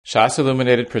Shas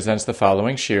Illuminated presents the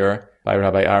following shir by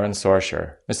Rabbi Aharon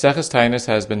Sorscher. Maseches Taanis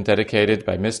has been dedicated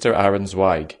by Mr. Aaron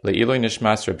Zweig, Le'iloi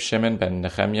Nishmas Reb Shimon ben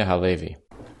Nechemya Halevi.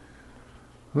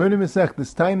 Learning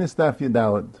Maseches Taanis Daf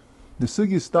Yudalad. The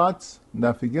sugi starts,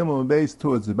 Daf Yigimel base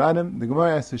towards the bottom. The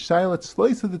Gemara asks a shayla,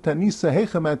 Tzlois of the Tanisa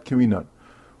Hechem at Kirinon.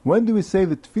 When do we say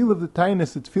the tefillah of the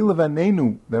Taanis, the tefillah of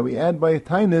Anenu, that we add by a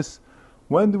Taanis?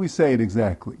 When do we say it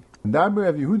exactly? Daber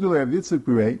Rav Yehuda Rav Yitzchak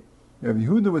Berei. Rav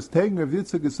Yehuda was taking Rav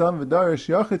Yitzchak Gesam V'darash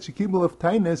Yachet Shekibel of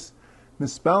Taanis,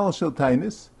 Mispal Shel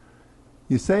Taanis.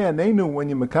 You say Anenu when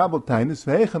you makabel Taanis,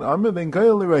 V'hechan Amr Ben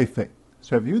Goyel L'Reifei.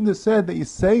 So Rav Yehuda said that you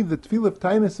say the tefillah of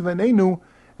Taanis of Anenu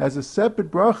as a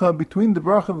separate bracha between the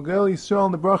bracha of Goyel Yisrael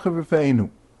and the bracha of Rafeinu.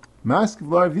 Mask of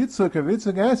Rav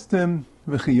Yitzchak asked him,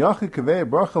 V'chi Yachet Kavei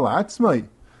Bracha L'Atzmai.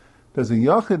 Does a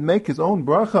Yachid make his own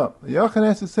bracha? A Yachid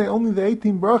has to say only the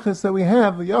 18 brachas that we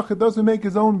have. A Yachid doesn't make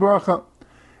his own bracha.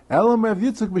 Elam Rav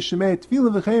Yitzchak b'Shemei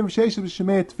Tefillah v'Chaim Sheshes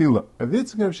b'Shemei Tefillah. Rav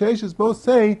Yitzchak and Rav Sheshes both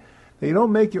say that you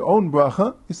don't make your own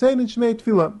bracha, you say it in Shemei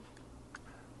Tefillah.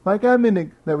 Like our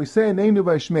minig, that we say Anenu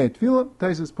by Shemei Tefillah,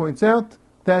 Taisus points out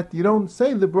that you don't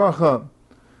say the bracha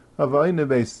of Ainu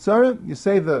Beis Tzara, you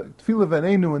say the Tefillah of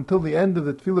Anenu until the end of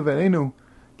the Tefillah of Anenu,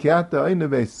 Kiata Ainu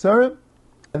Beis Tzara,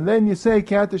 and then you say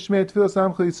Kiata Shemei Tefillah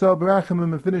Samcha Yisrael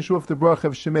Barachimim and finish off the bracha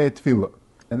of Shemei Tefillah.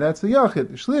 And that's the Yachid.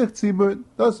 The Shliach Tzibur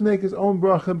does make his own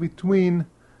bracha between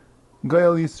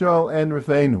Goyel Yisrael and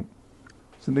Rafeinu.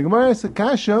 So the Gemara says,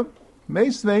 Kasha,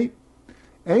 Meisvei,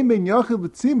 Ein ben Yachid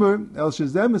B'Tzibur, El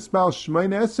Shezem Espal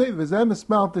Shmein Esrei, V'zem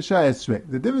Espal Tesha Esrei.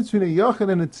 The difference between a Yachid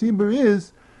and a Tzibur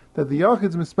is that the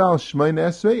Yachid is Mispal Shmein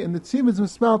Esrei, and the Tzibur is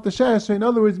Mispal Tesha Esrei. In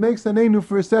other words, makes an Enu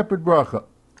for a separate bracha.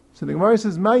 So the Gemara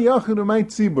says, My Yachid or my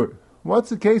Tzibur?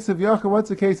 What's the case of Yachid? What's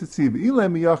the case of Tzibur?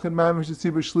 Ilem Yachid Mamish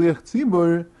Tzibur Shliach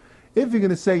Tzibur. If you're going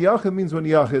to say Yachid means when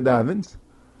Yachid davens,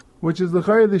 which is the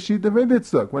Chayr the sheet of Rabbi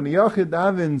Tzuk. When Yachid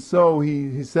davens, so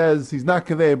he says he's not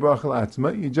Kavei Bracha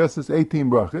L'Atzma, he just says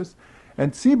 18 brachas.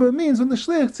 And Tzibur means when the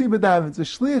Shliach Tzibur davens. The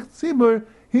Shliach Tzibur,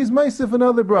 he's Meisif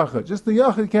another bracha. Just the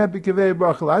Yachid can't be Kavei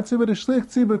Bracha L'Atzma, but the Shliach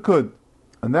Tzibur could.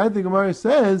 And that the Gemara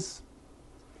says,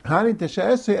 Hani Tesha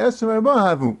Esrei Esrei Arba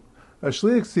Havu. A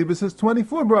Shliach Tzibur says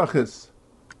 24 brachas.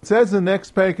 It says in the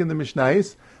next parak in the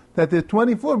Mishnayos that there are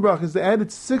 24 brachas. They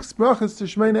added 6 brachas to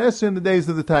Shemona Esrei in the days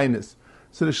of the Taanis.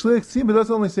 So the Shliach Tzibur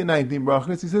doesn't only say 19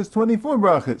 brachas, he says 24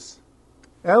 brachas.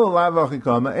 El alav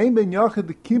achikama, ein ben yachid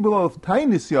the kibul of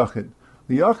Taanis yachid.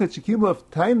 The yachid shekibul of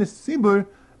Taanis Tzibur,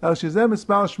 el shezem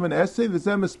espal Shemona Esrei,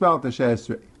 v'zem espal Tesha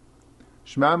Esrei.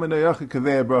 Shema mena yachid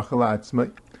kavei bracha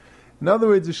la'atzmai. In other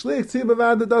words, the Shliach Tzibur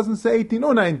Vada doesn't say 18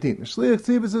 or 19. The Shliach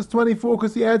Tzibur says 24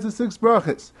 because he adds the 6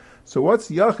 brachas. So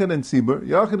what's Yachid and Tzibur?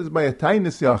 Yachid is by a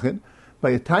Taanis Yachid. By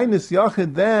a Taanis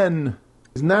Yachid then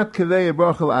is not Kavei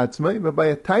Bracha L'Atzmai, but by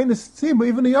a Taanis Tzibur,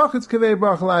 even the Yachid's Kavei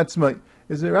Bracha L'Atzmai.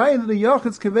 Is it right that the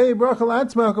Yachid's Kavei Bracha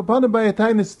L'Atzmai are upon it by a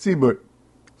Taanis Tzibur?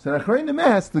 So Acharon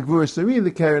asked the Gvur Sari,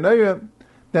 the Karanaya,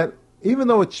 that even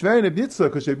though it's Shver Rabbi Yitzchak,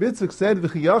 because Rabbi Yitzchak said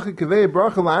V'chi Yachid Kavei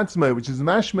Bracha L'Atzmai, which is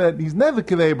mashma, he's never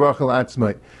Kavei Bracha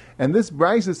L'Atzmai. And this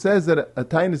Brisa says that a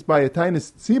Taanis by a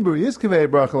Taanis Tzibur is Kavei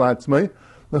Bracha L'Atzmai.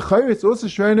 L'chayr it's also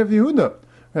Shver Rav Yehuda.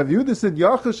 Rav Yehuda said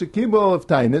Yachid Shekibul of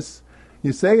Taanis.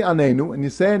 You say Anenu, and you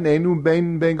say Anenu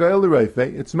ben Goyel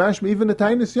L'Reifei. It's mashma, even a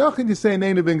Taanis Yachid, you say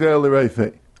Anenu ben Goyel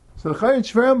L'Reifei. So l'chayr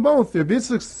it's Shver on both. Rabbi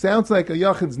Yitzchak sounds like a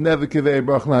Yachid's never Kavei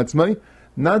Bracha L'Atzmai.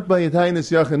 Not by a Taanis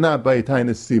Yachid, not by a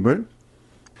Taanis Tzibur.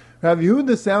 Rav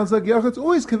Yehuda sounds like Yachid's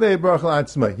always Kavei Bracha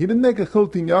L'Atzmai. He didn't make a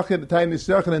chiltin Yachid, a Taanis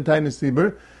Yachid, and Taanis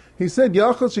Tzibur. He said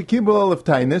Yachid Shekibul of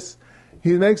Taanis.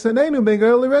 He makes an Einu ben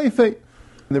Goyel L'Reifei.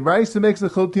 The Brisa makes a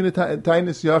chiltin a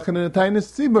Taanis Yachid and a Taanis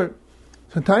Tzibur.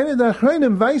 So Taanis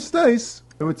Achronim Vaistais,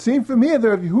 it would seem from here that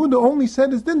Rav Yehuda only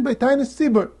said his din by Taanis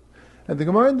Tzibur. And the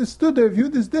Gemara understood that Rav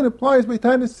Yehuda's din applies by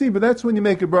Taanis Tzibur. That's when you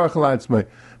make a Bracha L'Atzmai.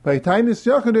 By Taanis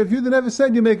Yachid, Rav Yehuda never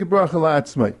said you make a Bracha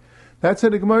L'Atzmai. That's how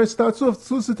the Gemara starts off.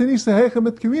 We're talking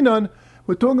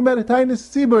about a Taanis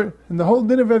Tzibur, and the whole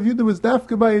din of Rav Yehuda was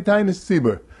dafka by a Taanis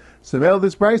Tzibur. So now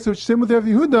this Brisa which sim with Rav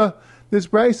Yehuda, this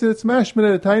Brisa it's mashman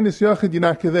at a Taanis Yachid you're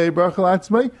not Kavei Bracha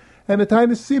L'Atzmai, and a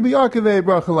Taanis Tzibur you're Kavei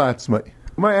Bracha L'Atzmai.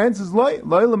 My answer is loy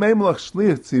l'mei melach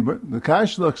Shliach Tzibur, the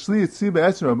kash l'ach Shliach Tzibur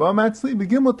Esrei Arba matzli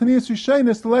begimel Tanias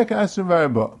Rishaynis the leka Esrei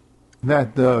Varba.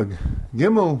 That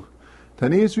Gimel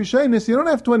Tanias Rishaynis you don't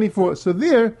have 24. So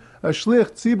there a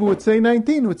Shliach Tzibur would say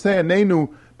 19, would say Anenu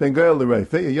ben Goyel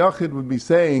L'Reifei. A Yachid would be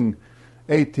saying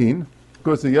 18,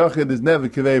 because the Yachid is never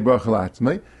Kavei Bracha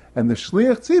L'Atzmai, and the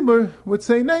Shliach Tzibur would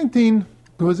say 19,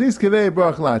 because he's Kavei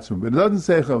Bracha L'Atzmai. But it doesn't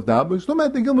say Chavdal, but it's not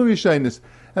about the Gimel Rishaynis.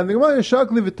 And the Gemara is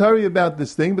shakli v'tari about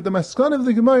this thing, but the maskana of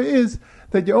the Gemara is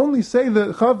that you only say the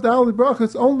Chavdal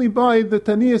brachas only by the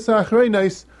Tanias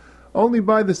Achreinos only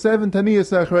by the 7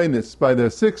 Tanias Achronis, by the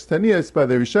 6 Tanias, by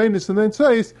the Rishonis, and then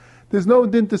says, there's no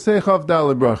din to say Chav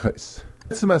Daled Brachos.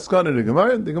 That's the Maskana of the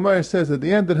Gemara. The Gemara says at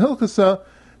the end of Hilchasa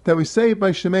that we say it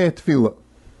by Shemei Tefillah.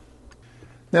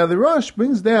 Now the Rosh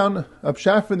brings down,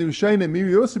 Abshaf and the Rishonim,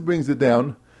 Miri also brings it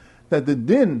down, that the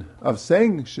din of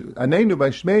saying Anenu by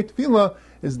Shmei Tefillah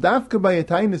is dafka by a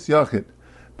Taanis Yachid.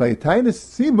 By a Taanis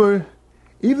Tzibur,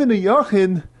 even a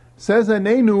Yachid says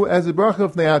Anenu as a bracha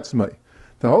of Ne'atzmai.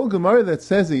 The whole Gemara that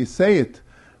says that you say it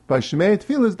by Shmei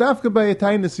Tefillah is dafka by a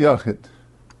Taanis Yachid.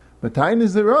 But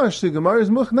Taanis the Rosh, the Gemara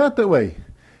is much not that way.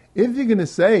 If you're going to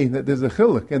say that there's a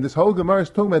chiluk, and this whole Gemara is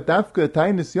talking about dafka a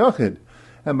Taanis Yachid,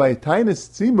 and by a Taanis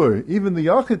Tzibur, even the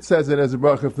Yachid says it as a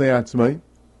bracha of Ne'atzmai,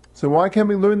 so why can't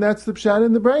we learn that's the pshat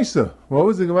in the Brisa? What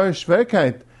was the Gemara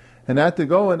Shverkeit? And had to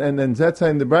go and then Zetza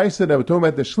in the Brisa that we're talking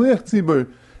about the Shliach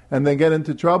Tzibur, and then get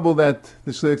into trouble that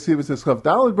the Shliach Tzibur says Chav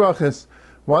Daled Brachos.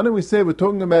 Why don't we say we're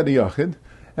talking about a Yachid?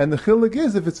 And the chiluk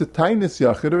is if it's a Taanis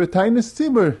Yachid or a Taanis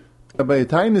Tzibur. By a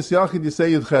Taanis Yachid you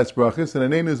say Yud Ches Brachos,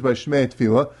 and an is by Shmei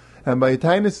Tefillah, and by a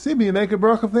Taanis Tzibur you make a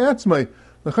bracha of the Atzmai.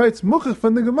 It's muchach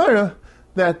from the Gemara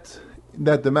that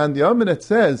the man Yamin that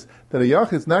says that a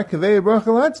Yachid is not kavei bracha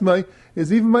latzmai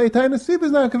is even by a Taanis Tzibur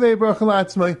is not kavei bracha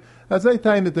latzmai, as I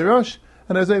tie it the Rosh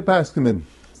and as I pass him in.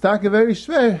 It's not very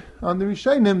schwer on the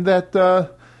Rishonim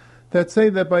that say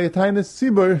that by a Taanis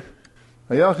Tzibur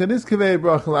a Yachid is kavei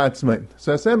bracha latzmai.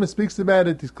 So Hashem speaks about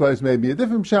it. His close maybe a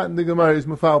different shot in the Gemara is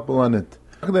mufalpal on it.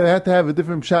 They had to have a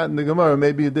different shot in the Gemara,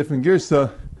 maybe a different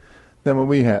girsa than what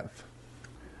we have.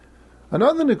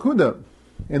 Another nekuda.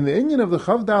 In the Inyan of the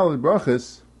Chav Daled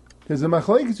Brachos, there's a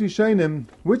machlekes Rishonim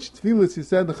which tefillas he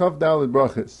said the Chav Daled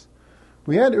Brachos.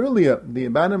 We had earlier the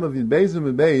Abanim of Yud Beis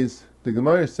and Beis. The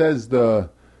Gemara says the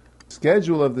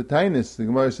schedule of the Taanis. The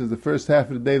Gemara says the first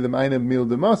half of the day the Ma'anim Mil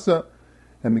Demasa,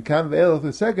 and Mikan Ve'elach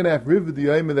the second half Riv the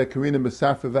Yoyim that Karina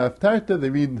B'Safa V'Aftarta.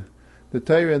 They read the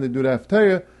Torah and they do the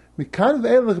Haftarah. Mikan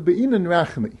Ve'elach Be'inan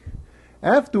Rachmi.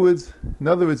 Afterwards, in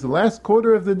other words, the last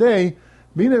quarter of the day,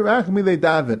 Be'inan Rachmi they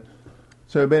daven.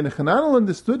 So Rabbi Chananel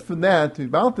understood from that,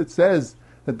 it says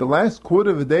that the last quarter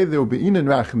of the day there will be Inan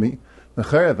Rachmi.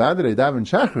 L'chayr avadrei daven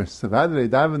shachris, avadrei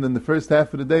daven in the first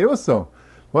half of the day also.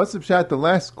 What's the pshat? The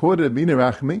last quarter of Inan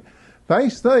Rachmi.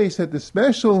 Vaishtais that the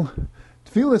special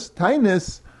Tfilas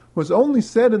Taanis was only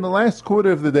said in the last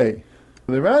quarter of the day.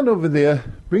 The Ran over there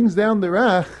brings down the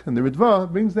Rach, and the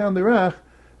Ritva brings down the Rach,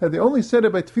 that they only said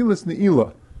it by Tfilas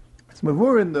Ne'ilah. It's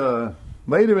mavur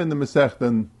later in the Masech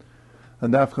and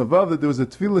Daf Chavav that there was a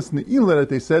Tfilas Ne'ilah that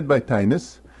they said by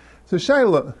Taanis. So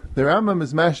Shaila, the Rambam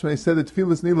is mashma, said the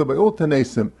Tfilas Ne'ilah by all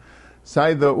Tanaisim.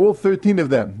 All 13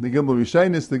 of them, the Gimel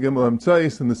Rishonis, the Gimel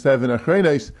Hamtzais, and the 7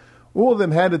 Achronis, all of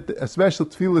them had a special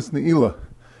Tfilas Ne'ilah.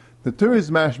 The Torah is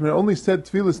mashma only said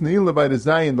Tfilas Ne'ilah by the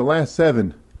Zion, the last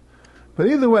 7. But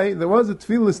either way, there was a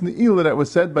Tfilas Ne'ilah that was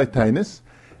said by Taanis,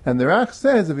 and the Rach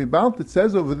says, if it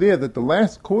says over there that the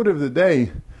last quarter of the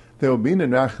day there will be in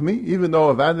Rachmi, even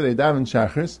though Avadrei daven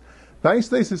Shachris.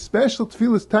 Vaistais, a special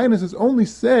Tfilas Taanis is only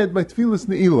said by Tfilas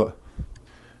Ne'ilah.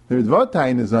 There is what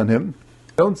Taanis on him.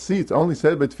 Don't see it's only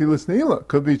said by Tfilas Ne'ilah.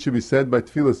 Could be it should be said by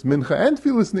Tfilas Mincha and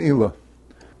Tfilas Ne'ilah.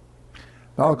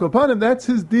 Al Kopanim, that's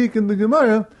his dik in the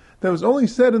Gemara that was only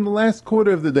said in the last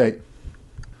quarter of the day.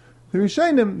 The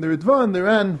Rishonim, the Ritva and the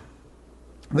Ran,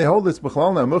 they hold this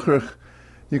B'chlal Na'muchrach.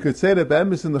 You could say that the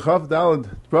Emes and the Chav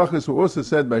Daled Brachos were also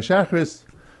said by Shachris.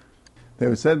 They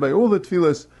were said by all the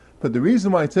tefillas, but the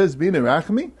reason why it says Bina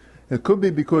Rachmi, it could be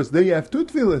because there you have 2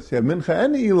 tefillas. You have Mincha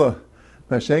and Ne'ilah.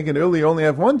 Mashenkin earlier you only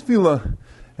have 1 tefillah.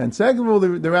 And second of all,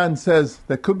 the Ran says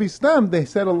that could be Stam. They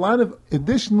said a lot of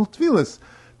additional tefillas.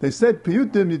 They said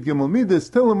Piyutim, Yud Gimel Midas,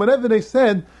 Tilim, whatever they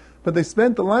said, but they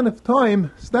spent a lot of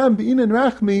time Stam B'in and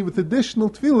Rachmi with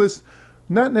additional tefillas,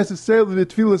 not necessarily the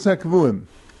tefillas HaKavuim.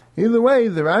 Either way,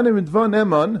 the Ran and Dvan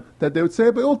Eman, that they would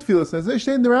say by all tefillas, as they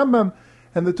say in the Rambam,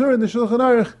 and the Torah and the Shulchan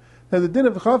Aruch, that the din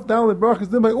of Chav Daled Brachos is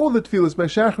done by all the tefillas, by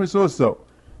Shachris also.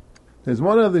 There's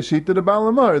one other sheet to the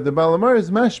Balamar. The Balamar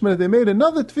is mashma, they made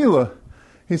another tefillah.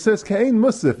 He says, Ka'ain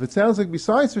Musaf. It sounds like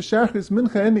besides for Shachris,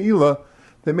 Mincha, and Ne'ilah,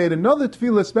 they made another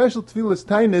tefillah, special tefillas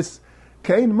Taanis.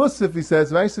 Ka'ain Musaf, he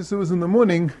says, Vaisis, it was in the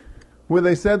morning, where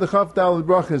they said the Chav Daled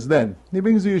Brachos then. He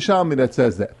brings a Yushalmi that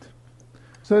says that.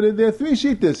 So there are 3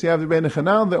 sheetas. You have the Rebbeinu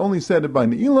Chananel, they only said it by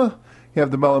Ne'ilah. You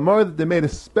have the Balamar that they made a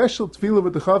special tefillah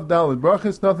with the Chav Daled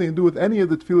Brachos, nothing to do with any of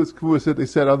the tefillahs kvuas that they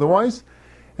said otherwise.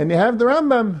 And you have the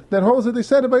Rambam that holds that they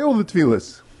said it by all the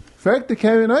tefillahs. In fact, the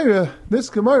Karinayra, this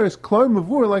Gemara is Klar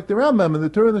Mavur like the Rambam and the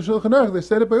Torah and the Shulchan Aruch, they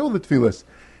said it by all the tefillahs.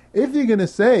 If you're going to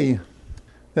say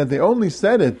that they only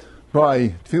said it by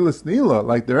Tfilas Ne'ilah,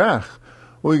 like the Rach,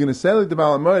 or you're going to say like the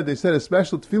Baal HaMaor, they said a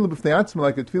special tefillah b'fnei atzma,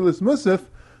 like a tefillah's musaf.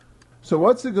 So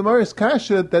what's the Gemara's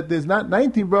kasha that there's not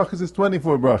 19 brachas, there's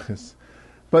 24 brachas?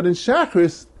 But in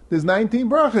Shachris, there's 19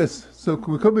 brachas. So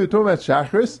we could be talking about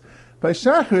Shachris. By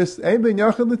Shachris, ein ben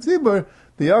yachid l'tzibur,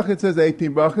 the yachid says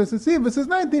 18 brachas, the tzibur says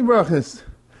 19 brachas.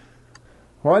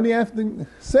 Why do you have to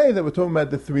say that we're talking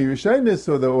about the three Rishonis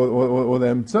or the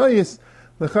Emtsayis?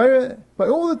 By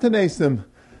all the Tanesim,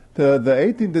 the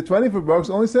 18 to 24 brachas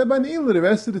only said by Ne'ilah. The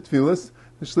rest of the Tfilas,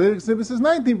 the Shliach Tzibur says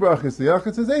 19 brachas, the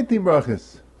Yachid says 18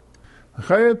 brachas.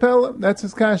 That's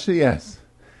his kasha, yes.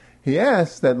 He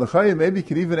asked that L'chaya maybe you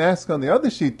could even ask on the other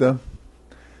Shita,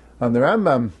 on the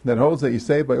Rambam, that holds that you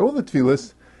say by all the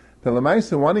Tfilas, that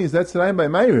L'maisa one is that's the by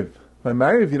Ma'ariv. By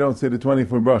Ma'ariv you don't say the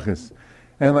 24 brachas.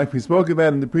 And like we spoke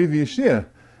about in the previous year,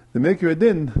 the Mikra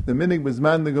Din, the Minig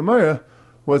Bizman the Gemara,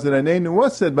 was that Aneinu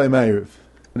was said by Ma'ariv.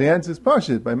 And the answer is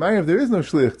Pashit. By Ma'ariv there is no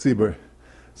Shliach Tzibur.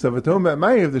 So if we're talking about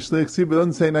Ma'ariv, the Shliach Tzibur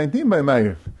doesn't say 19 by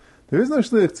Ma'ariv. There is no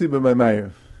Shliach Tzibur by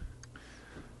Ma'ariv.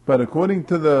 But according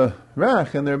to the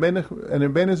Rach and the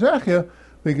Rebbeinu Zrachia,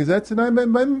 because that's the name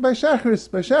by Shachris.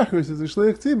 By Shachris is a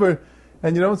Shliach Tzibur,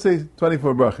 and you don't say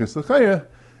 24 brachas. L'chaya,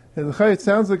 it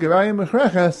sounds like a Raya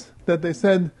Mechrachas that they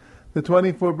said the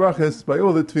 24 brachas by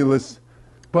all the tefillas,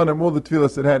 upon all the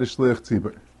tefillas that had a shliach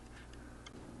tzibur.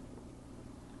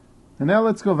 And now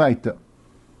let's go weiter.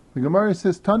 The Gemara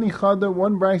says, Tani Chada,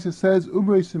 one brayso says,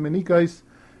 Ubreis Menikais,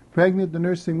 pregnant the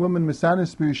nursing woman,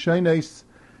 Mesanis B'Rishainais,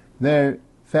 they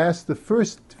fast the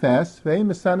first fast, Ve'im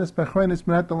Mesanis B'Achronis,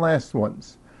 but not the last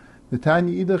ones. The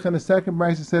Tanya Idach and the second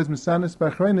brayso says, Mesanis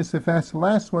B'Achronis, they fast the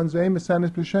last ones, Ve'im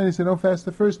Mesanis B'Rishainais, they don't fast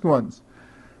the first ones.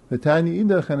 The Tanya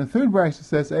Idach and the third brayso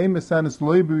says, Ein Mesanis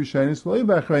Loi B'Rishainais, Loi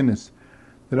B'Achronis.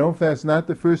 They don't fast not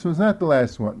the first ones, not the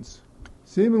last ones.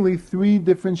 Seemingly three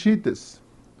different shitas.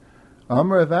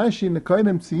 Amar Avashi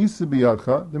Nekaidem Tziyisa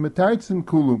B'Yadcha, the Metartzin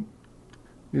Kulum.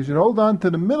 You should hold on to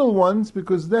the middle ones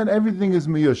because then everything is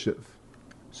Miyushiv.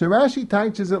 So Rashi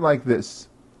teaches it like this,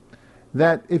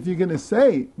 that if you're going to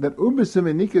say that Ubesim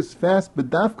and Nikas fast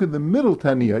B'dafka the middle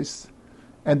Taniyos,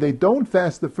 and they don't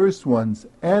fast the first ones,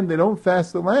 and they don't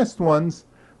fast the last ones,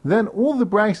 then all the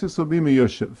braysos will be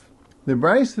Miyushiv. The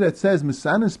brayso that says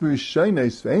Mesanis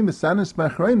B'Rishainais, Ve'em Mesanis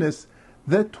B'Achronis,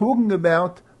 they're talking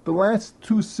about the last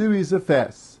two series of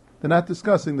fasts. They're not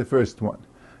discussing the first one.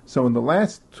 So in the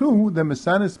last two, the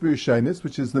Mesanis B'Rishainais,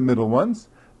 which is the middle ones,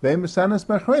 Ve'em Mesanis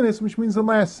B'Achronis, which means the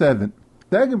last seven.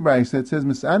 Second brayso that says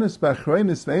Mesanis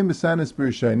B'Achronis, Ve'em Mesanis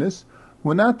B'Rishainais,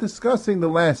 we're not discussing the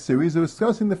last series, we're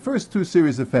discussing the first two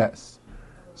series of fasts.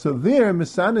 So there,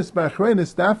 Mesanis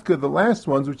B'Achronis, Dafka, the last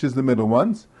ones, which is the middle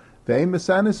ones, Ve'em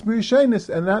Mesanis B'Rishainais,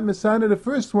 and not Mesana the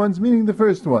first ones, meaning the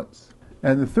first ones.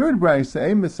 And the third brayso,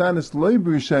 Ein Mesanis Loi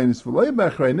B'Rishainais V'Loi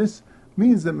B'Achronis,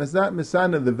 means that not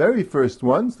Mesana the very first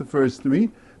ones, the first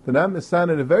three, they're not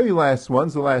Mesana the very last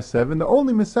ones, the last seven, they're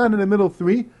only Mesana the middle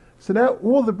three, so now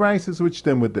all the braysos switched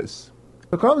in with this.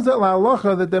 So comes that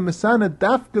la'alacha that they're Mesana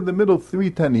Dafka the middle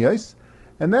three Taniyos,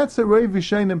 and that's a Rei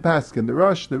V'Shein and Paskin, the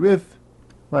Rosh, the Rif,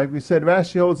 like we said,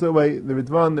 Rashi holds that way, the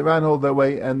Ridvan, the Ran hold that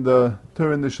way, and the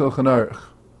Tur and the Shulchan Aruch.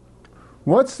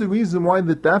 What's the reason why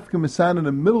the Dafka Mesana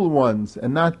the middle ones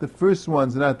and not the first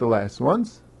ones and not the last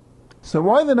ones? So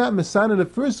why they're not Mesana the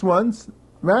first ones?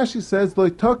 Rashi says, Lo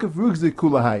takav rugzi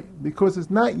kulahai, because it's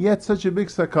not yet such a big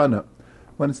sakana.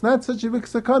 When it's not such a big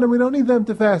sakana, we don't need them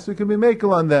to fast, we can be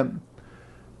makel on them.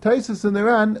 Taisus and the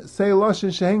Ran say Lashon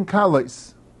Shehin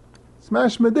Kalos. It's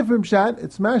mashma a different shot,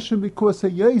 it's mashma because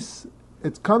hayos,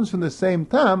 it comes from the same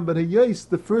time, but hayos,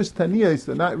 the first taniyos,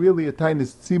 they're not really a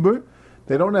Taanis tzibur.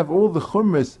 They don't have all the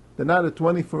chumras, they're not a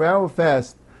 24-hour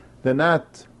fast, they're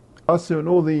not Aser and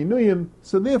all the Inuyim,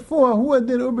 so therefore, who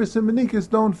did Ubers and Menikas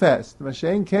don't fast.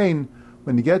 Mashain Kain,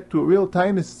 when you get to a real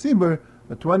Taanis tzibur,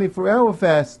 a 24-hour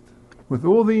fast, with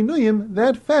all the Inuyim,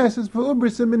 that fast is for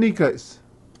Ubers and Menikas.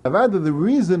 Rather, the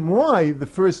reason why the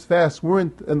first fasts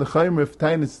weren't in the Chaimer of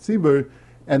Taanis tzibur,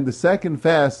 and the second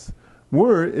fasts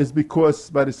were, is because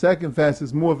by the second fast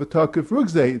is more of a Takif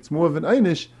Rugzeh, it's more of an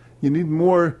Einish, you need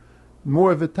more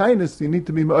of a Taanis, you need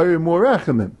to be more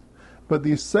Rachamim. But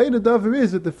the Yisayda Davar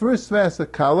is that the first fasts are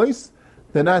Kalos,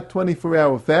 they're not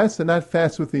 24-hour fasts, they're not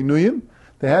fasts with Inuyim,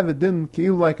 they have a din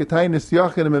Ki'il like a Taanis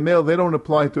Yachid and a male, they don't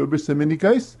apply to Ubris and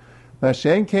Minikais.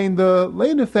 Lashen came the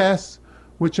later fasts,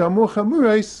 which are more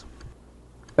Chamurais,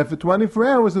 and for 24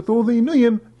 hours with all the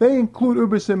Inuyim, they include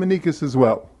Ubris and Minikas as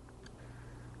well.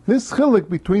 This chilik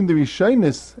between the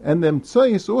Rishainis and the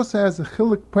Emtsayis also has a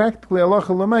chilik practically halacha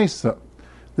l'maisa.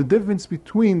 The difference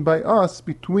between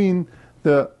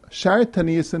the Shar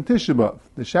Taniyos and Tisha B'Av.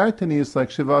 The Shar Taniyos like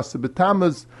Shavasa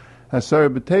B'Tamaz, Asara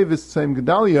B'Tevis, Tzayim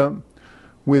Gedalia,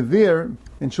 We're there,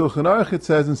 in Shulchan Aruch it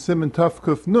says in Siman Tov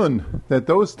Kuf Nun, that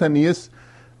those Tanias,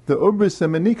 the Ubris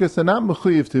and Menikas, are not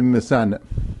mechuyev to be Mesana.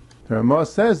 The Ramah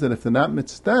says that if they're not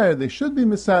mitzvah, they should be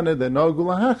Mesana, they're no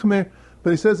gula hachmer, but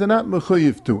he says they're not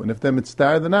mechuyev to, and if they're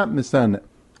mitzvah, they're not Mesana.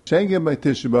 Shengem by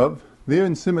Tisha B'Av, there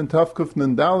in Siman Tov Kuf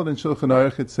Nun Daled in Shulchan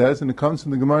Aruch it says, and it comes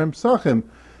from the Gemara in Pesachim,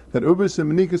 that Ubris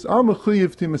and Menikas are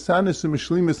mechuyev to Mesanis and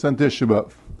Mishlimus on Tisha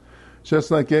B'Av,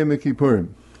 just like Yom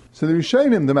Kippurim. So the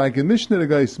Rishonim, the Maggid Mishnah, the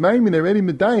Gais Maimin, already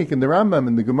Medayik, and the Rambam,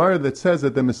 and the Gemara that says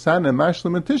that the Mesana and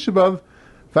Mashlim and Tisha B'Av,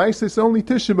 Vais is only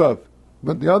Tisha B'Av,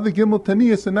 but the other Gimel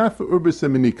Taniyas are not for Ubris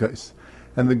and Menikas.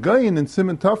 And the Gayin in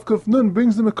Siman Tov Kuf Nun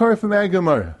brings them a car from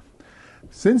Agamara.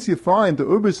 Since you find the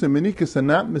Ubris and Menikas are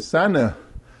not Mesana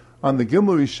on the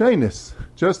Gimel Rishonis,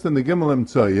 just in the Gimel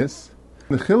Emtsoyis,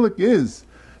 the Chiluk is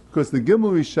because the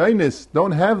Gimel Rishonis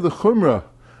don't have the Chumrah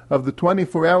of the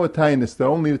 24-hour Taanis, they're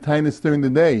only the Taanis during the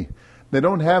day. They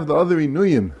don't have the other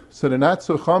Inuyim, so they're not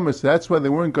so Chomer, so that's why they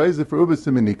weren't Geyser for Ubis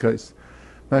and Menikas.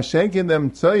 Mashenk in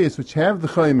them Tzayis, which have the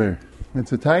Chomer,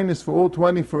 it's a Taanis for all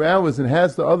 24 hours and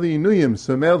has the other Inuyim,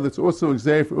 so male that's also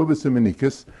Geyser for Ubis and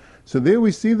Menikas. So there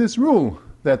we see this rule,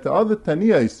 that the other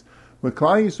Taniyas, where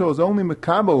Klal Yisrael is only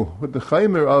Makabel with the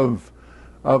Chomer of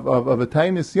a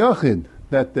Taanis Yachid,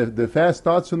 that the fast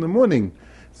starts from the morning.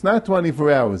 It's not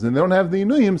 24 hours, and they don't have the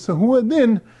Inuyim, so who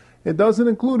then, it doesn't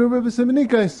include a Ubis and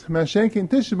Menikas, Mashenk in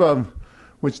Tisha B'Av,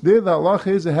 which there the Allah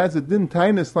is, it has a din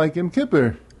Taanis like Yom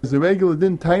Kippur. There's a regular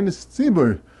din Taanis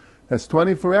Tzibur, that's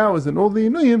 24 hours, and all the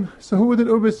Inuyim, so who would an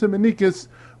Ubis and Menikas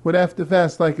would have to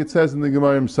fast like it says in the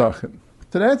Gemara Pesachim.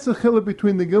 So that's the chiluk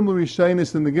between the Gimel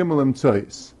Rishonis and the Gimel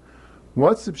Emtsoyis.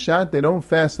 What's the pshat? They don't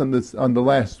fast on the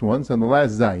last ones, on the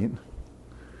last Zayin.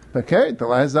 Okay, the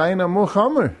last Zayin are more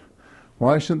Chomer.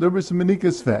 Why shouldn't Ubris and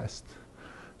Menikas fast?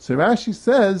 So Rashi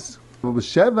says, well, the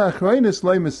Sheva Achroinis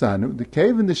loy Mesanu, the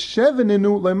cave in the Sheva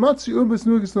Ninu loy Matzi Ubris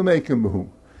Nugas Lamekim Behu.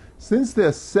 Since there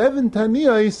are 7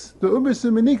 Taniyos, the Ubris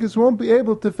and Menikas won't be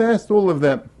able to fast all of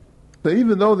them. So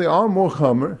even though they are more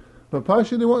Chomer, but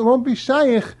Pasha they won't be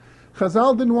Shaykh.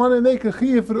 Chazal didn't want to make a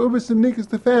chiyah for the Ubris and Menikas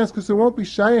to fast because it won't be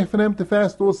Shaykh for them to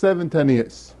fast all 7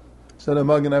 Taniyos. So the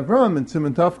Magen Avraham and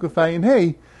Siman Tov Kuf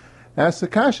Hey asked the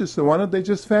Kasha, so why don't they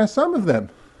just fast some of them?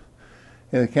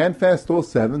 And they can't fast all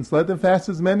 7, so let them fast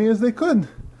as many as they could.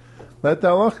 Let the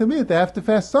halacha be, they have to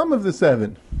fast some of the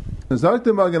 7. Zok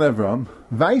the Magen Avraham,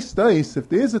 Vais Dais, if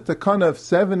there is a takana of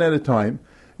 7 at a time,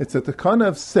 it's a takana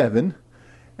of 7,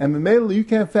 and Memela you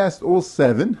can't fast all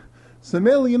 7, so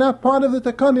Memela you're not part of the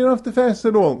takana, you don't have to fast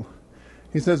at all.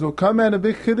 He says, well, come out a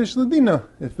big chiddush ladina.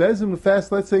 If Bezim will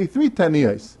fast, let's say 3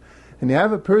 Taniyos, and you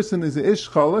have a person who's an ish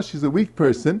chala, she's a weak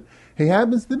person, he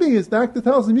happens to be, his doctor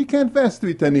tells him, you can't fast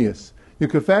 3 Taniyos. You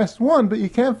could fast 1, but you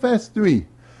can't fast 3.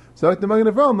 So like the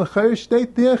Magen Avraham, the Chayyur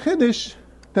state there chiddush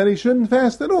that he shouldn't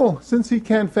fast at all. Since he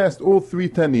can't fast all 3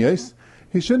 Taniyos,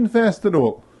 he shouldn't fast at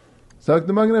all. So like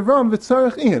the Magen Avraham,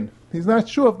 v'tzarech ian. He's not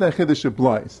sure if that chiddush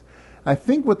applies. I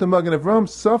think what the Magen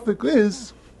Avraham's suffix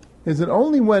is that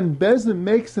only when Bezin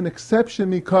makes an exception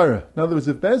mikara. In other words,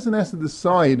 if Bezin has to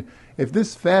decide if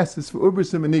this fast is for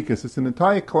Ubris and Menikas, it's an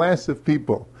entire class of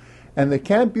people, and they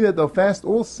can't be that they'll fast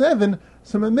all 7,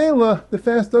 so Mamela, the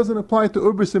fast doesn't apply to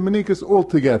Ubris and Menikas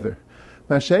altogether.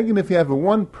 Now, Shagan, if you have a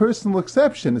one personal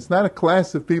exception, it's not a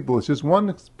class of people, it's just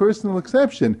one personal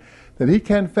exception, that he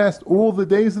can't fast all the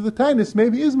days of the Taanis,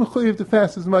 maybe he is mechuyev to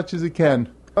fast as much as he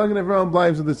can. Magen Avraham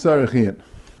blives with the Tzarachian.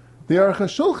 The Aruch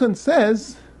HaShulchan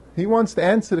says, he wants to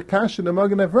answer the Kasha to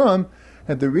Magen Avraham,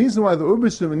 and the reason why the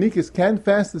Ubris and Menikas can't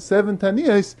fast the 7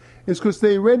 Taniyos is because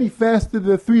they already fasted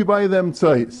the 3 by them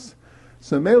tzayis.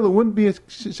 So Mela wouldn't be a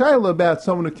shaila about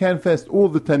someone who can't fast all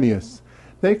the Taniyos.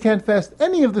 They can't fast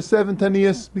any of the 7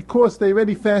 Taniyos because they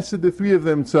already fasted the 3 of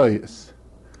them tzayis.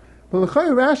 But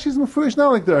l'chayr Rashi's mafurish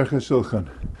not like the Aruch HaShulchan.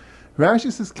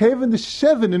 Rashi says, Kevin the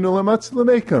Shevin in Ulamatz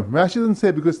Lamekim. Rashi doesn't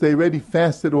say because they already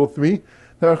fasted all 3.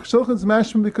 The Aruch HaShulchan's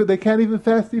mashman because they can't even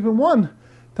fast even 1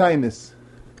 Taanis.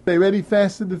 They already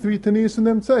fasted the 3 Taniyos in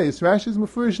them tzayis. Rashi's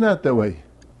mafurish not that way.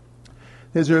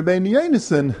 There's a Rabbi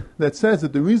Yonason that says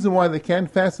that the reason why they can't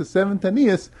fast the 7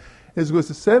 Taniyos is because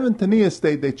the 7 Taniyos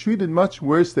they treated much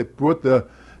worse. They brought the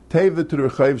Teva to the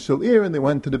Rechav Shalir and they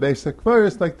went to the Beis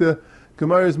HaKvaris like the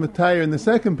Gemara's Matayr in the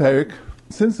 2nd parak.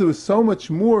 Since there was so much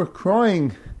more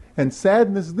crying and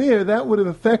sadness there, that would have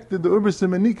affected the Ubris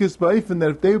and Menikas ba'ifin, that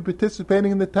if they were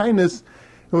participating in the Taanis,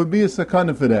 it would be a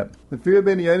sakana for them. The fear of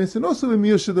Ben Yonason and also in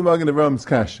Miyusha the Magen Avraham's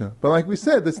Kasha. But like we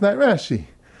said, that's not Rashi.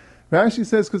 Rashi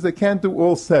says because they can't do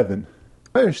all 7.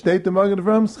 There state the Magen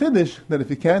Avraham's Chiddush that if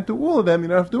you can't do all of them, you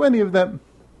don't have to do any of them.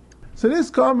 So this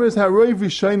Kamar is how Roiv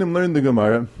Rishonim learned the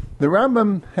Gemara. The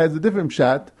Rambam has a different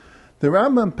pshat. The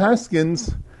Rambam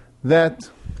paskins that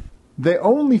they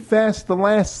only fast the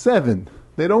last 7.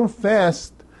 They don't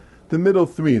fast the middle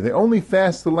 3. They only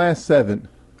fast the last 7.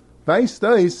 Vice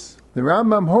Dice, the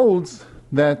Rambam holds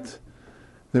that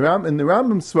in the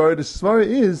Rambam Svara, the Svara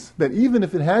is that even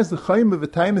if it has the Chaim of a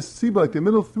Taanis Tziba, like the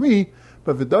middle 3,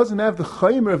 but if it doesn't have the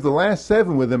Chaimer of the last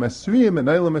 7 with the Masriyim and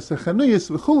Eilam Esachanuyas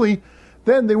v'chuli,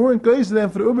 then they weren't going to them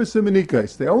for the Uber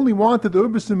Simonikas. They only wanted the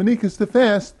Uber Simonikas to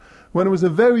fast when it was a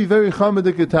very, very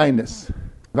Chamadik Taanis.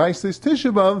 Vaisis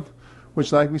Tisha B'Av,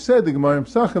 which, like we said, the Gemara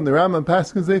Psachim, the Rambam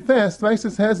Paskins, they fast.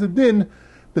 Vaisis has a din,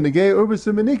 the Negei Uber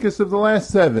Simonikas of the last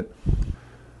 7.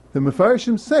 The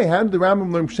Mefarshim say, how did the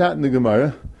Rambam learn Pshat in the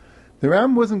Gemara? The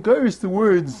Rambam wasn't gurish the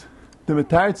words, the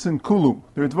Metartz and Kulu.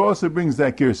 The Ritva also brings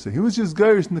that girsa. He was just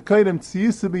gurish in the Kaidem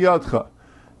Tziyisa B'Yadcha.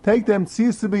 Take them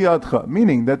Tziyisa B'Yadcha,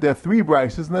 meaning that there are 3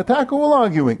 brises, and the Taka all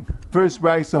arguing. First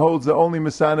brisa holds the only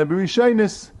Masana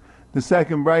B'Rishainis. The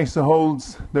second brisa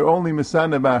holds they're only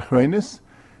Masana B'Achreinis.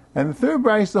 And the third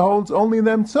brisa holds only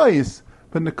them Tzayis.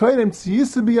 But in the Kaidem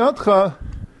Tziyisa B'Yadcha,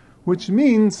 which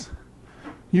means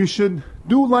you should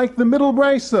do like the middle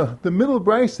brisa. The middle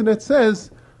brisa that says,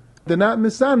 they're not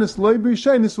misanis, loy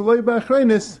b'rishainis, v'loy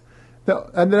b'achreinis.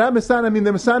 And they're not misana, I mean,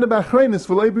 the misana b'achreinis,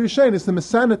 v'loy b'rishainis, the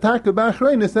misana taka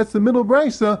b'achreinis, that's the middle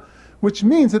brisa, which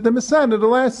means that the misana the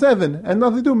last 7, and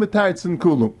nothing to do with tarts and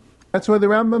kulu. That's why the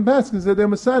Rambam Paskins said they're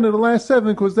misana the last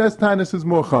 7, because that's Taanis is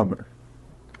more chamer.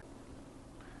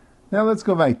 Now let's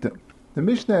go weiter. The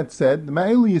Mishnah had said, the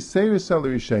ma'ili yiseris al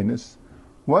rishainis,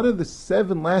 what are the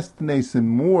 7 last Tanesim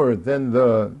more than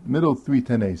the middle 3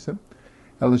 Tanesim?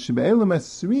 The last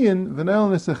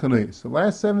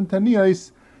 7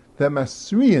 Taniyos, they're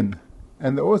Masriyan,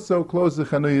 and they also close the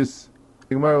Chanuyas.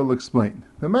 The Gemara will explain.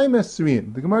 The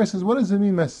Gemara says, what does it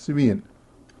mean Masriyan?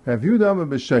 Rav Yudam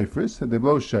b'Shayfers, that they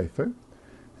blow Shayfer.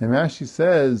 And Rashi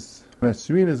says,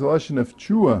 Masriyan is a lashon of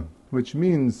Trua, which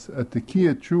means a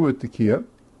Tekiya, Trua Tekiya.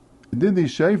 They did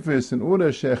these Shayfers in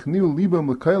order she'achniu libam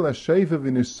l'kail ha'shayfer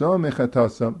v'nisam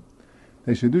mechatasam.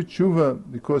 They should do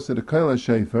Tshuva because of the kail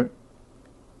ha'shayfer.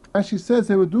 Rashi says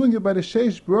they were doing it by the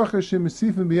sheish bracha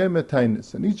shemisifim b'yem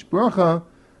Taanis, and each bracha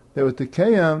they were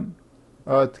tekeyam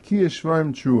tekiya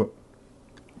shvarim trua.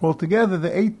 Altogether,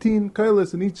 the 18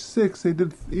 kailas in each 6, they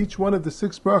did each one of the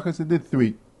 6 brachas. They did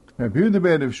 3.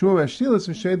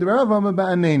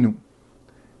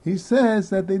 He says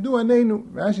that they do anenu.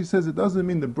 Rashi says it doesn't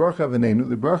mean the bracha of anenu.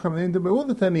 The bracha of anenu, but all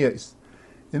the taniyos.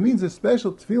 It means a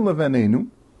special tefillah of anenu.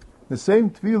 The same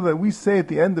tefillah that we say at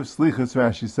the end of Slichas,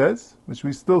 Rashi says, which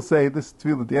we still say this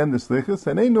tefillah at the end of Slichas,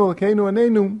 Anenu, Alkeinu,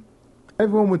 Anenu.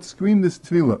 Everyone would scream this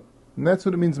tefillah. And that's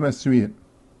what it means, Masriyan.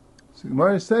 So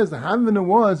Gemara says, the Havana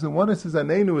was, and one that says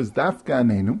Anenu is Dafka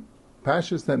Anenu.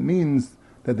 Pashas, that means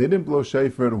that they didn't blow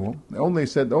Shayfer at all. Only they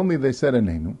said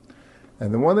Anenu.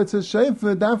 And the one that says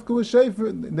Shayfer, Dafka was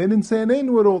Shayfer. They didn't say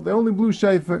Anenu at all. They only blew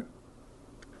Shayfer.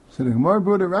 So the Gemara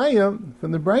brought a raya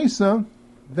from the Brisa,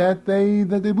 that they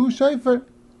blew shayfer.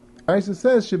 Raisa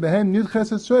says shebehen yud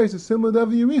ches esrois is similar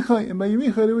to Yerichai, and by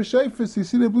Yerichai there was shayfer, so you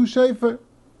see they blew shayfer.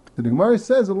 The Gemara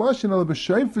says a lashon al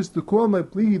b'shayfers to call my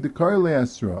pligi the karle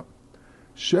asra.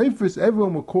 Shayfers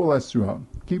everyone will call asra.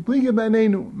 Keep pligi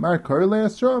b'anenu mar karle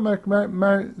asra, mar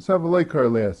savaloi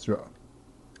karle asra.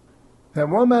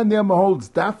 And one man there holds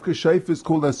dafka shayfer is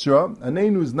called asra,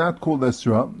 anenu is not called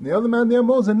asra. The other man there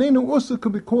holds anenu also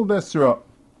could be called asra.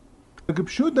 The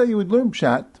Gepshuda, you would learn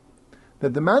pshat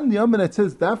that the man the Yom that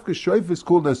says Dafka Shoif is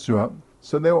called Asra,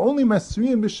 so they were only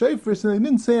Masriyan b'Shayfer, so they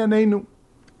didn't say Anenu.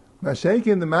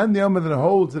 Mashaken, the man the Yom that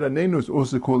holds that Anenu is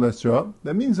also called Asra,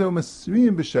 that means they were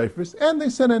Masriyan b'Shayfer, and they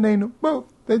said Anenu.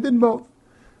 Both. They did both.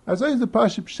 As always the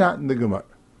Pasha pshat in the Gemara.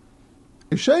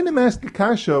 If Shainim asked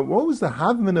Akasha, what was the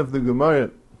Havman of the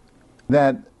Gemara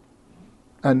that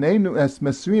Anenu as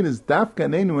Masriyan is Dafka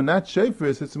Anenu and not Shayfer?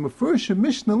 It's a Mefurish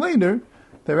Mishnah later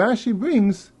that Rashi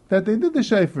brings that they did the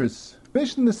shayfers.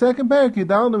 Mishnah in the second parak,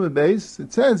 down on the base,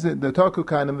 it says that the taku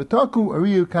kind of a taku,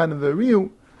 ariu kind of a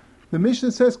ariu. The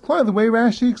Mishnah says clearly the way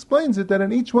Rashi explains it, that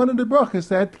in each one of the brachas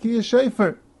they had tkiyah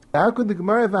shayfer. How could the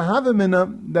Gemara have a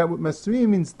havamina that what Masri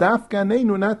means dafka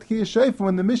neinu, not tkiyah shayfer,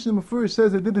 when the Mishnah before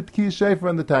says they did the tkiyah shayfer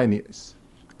on the Taanis?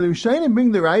 The Rishonim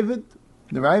bring the Ravid.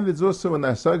 The Ravid is also in the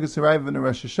Asagas Ravid in the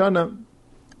Rosh Hashanah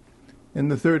in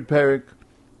the third parak.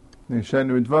 The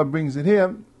Rishonim Ritva brings it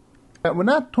here. That we're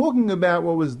not talking about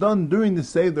what was done during the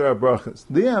Seder HaBrachas.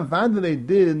 The Avada they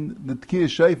did the Tkiyah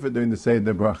Shayfer during the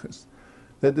Seder HaBrachas.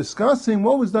 They're discussing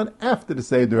what was done after the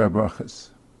Seder HaBrachas.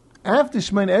 After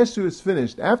Shemoneh Esrei was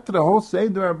finished, after the whole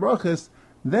Seder HaBrachas,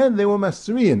 then they were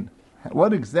Masriyan.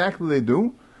 What exactly they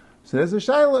do? So there's a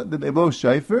Shaila. Did they blow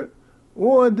Shayfer?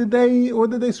 or did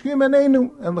they scream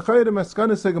Anenu? And the Chayr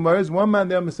Maskana Segamar is one man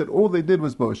the Amma said all they did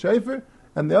was blow a shofar,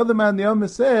 and the other man the Amma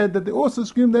said that they also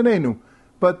screamed Anenu.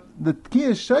 But the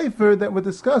Tkiyah Shofar that we're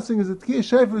discussing is the Tkiyah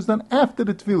Shofar is done after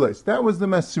the Tfilos. That was the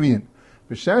Masriyan.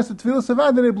 B'shas the Tfilos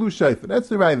Avad they blew shofar. That's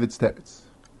the Ravid's teretz.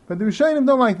 But the Rishonim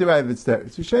don't like the Ravid's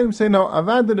teretz. The Rishonim say no.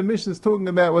 Avad the Mishnah is talking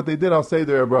about what they did. I'll say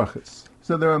their brachas.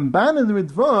 So the Ramban and the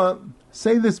Ritva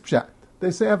say this pshat.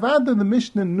 They say Avad the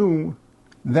Mishnah knew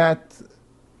that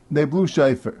they blew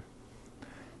shofar,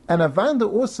 and Avad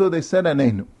also they said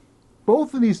Anenu.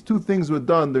 Both of these two things were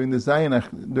done during the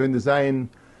Zayin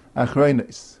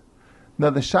Achronis. Now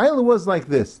the shaila was like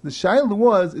this. The shaila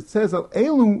was, it says al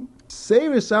elu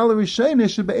seiris al rishayne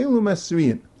sheba elu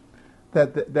masriyin,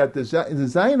 that the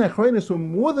Zayin Achronis were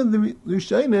more than the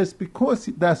Rishaynes because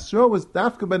the Asra was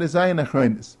dafka by the Zayin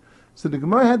Achronis. So the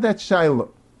Gemara had that shaila.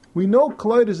 We know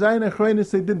Kloi the Zayin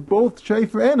Achronis they did both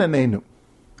shofar and Anenu.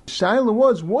 The shaila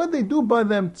was what they do by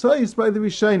them tzayis by the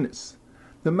Rishaynes.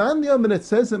 The man the Yom that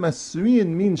says that masriyin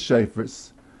means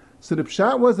shofars. So the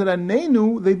pshat was that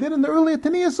Anenu they did in the earlier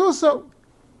Taanis also.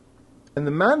 And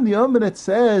the man the Yom that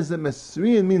says that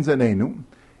Masriyan means Anenu,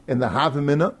 in the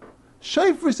Havamina,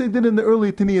 shofars they did in the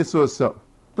earlier Taanis also.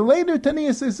 The later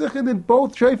Taanis they did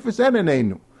both shofars and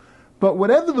Anenu. But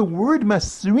whatever the word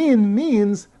Masriyan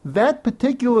means, that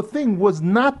particular thing was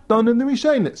not done in the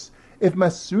Rishonis. If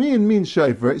Masriyan means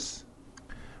shofars,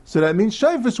 so that means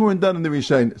shofars weren't done in the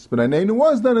Rishonis, but Anenu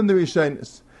was done in the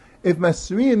Rishonis. If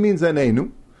Masriyan means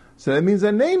Anenu, so that means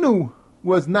Anenu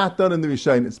was not done in the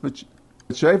Rishonis, but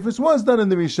shofars was done in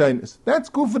the Rishonis. That's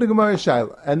good for the Gemara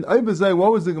Shaila. And Oibazai,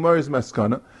 what was the Gemara's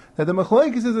maskana? That the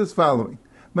Machlokes is as following: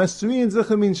 Masri and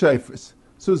Zicha mean shofars.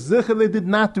 So Zicha they did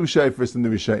not do shofars in the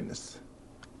Rishonis.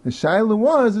 The Shaila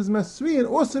was is Masri and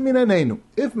also mean Anenu.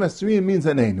 If Masri means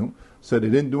Anenu, so they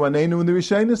didn't do Anenu in the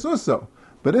Rishonis also.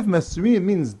 But if Masri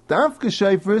means Davka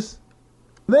shofars,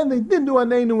 then they did do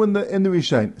Anenu in the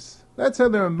Rishonis. That's how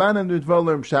the Ramban and the Ritva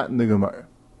learn pshat in the Gemara.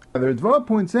 The Ritva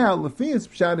points out, Lefi's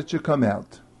pshat it should come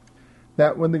out,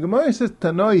 that when the Gemara says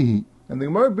Tanoihi, and the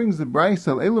Gemara brings the Bryce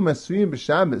al Elu Masriyin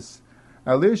b'Shabbos,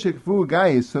 Alir Shekfu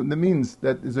Gayis, so that means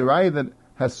that is a raya that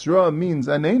Hasra means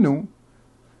Anenu,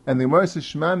 and the Gemara says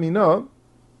Shema Mino,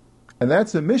 and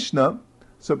that's a Mishnah,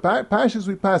 so Pashas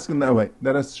we pass in that way,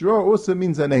 that Hasra also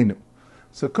means Anenu.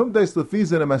 So Kumtais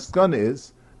Lefi's and the Maskana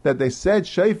is, that they said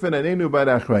shofar and Anenu by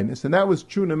the Achronis, and that was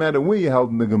true no matter where you held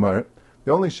in the Gemara.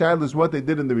 The only shaila is what they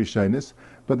did in the Rishonis,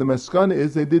 but the Maskana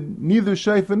is they did neither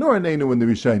shofar nor Anenu in the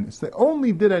Rishonis. They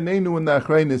only did Anenu in the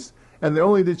Achronis, and they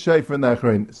only did shofar in the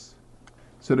Achronis.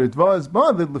 So the Ritva is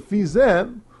bothered,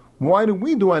 Lefizeh, why do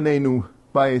we do Anenu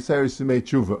by a Seres Simei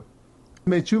Tshuva?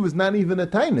 Simei Tshuva is not even a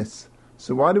Taanis.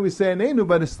 So why do we say Anenu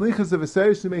by the Slichas of a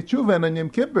Seres Simei Tshuva and on Yom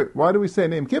Kippur? Why do we say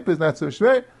Yom Kippur is not so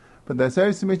shver, but the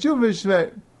Seres Simei Tshuva is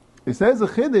shver? It says a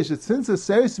chiddush that since the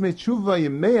Seres Metshuva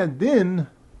Yemei Adin,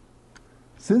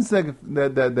 since the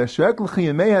Shrek L'chi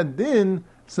Yemei Adin,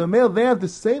 so male they have the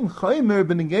same chaymer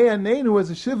b'negei Anenu as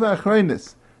a Shiva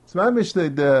Achronis. It's mamish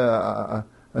a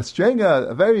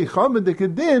very chomedik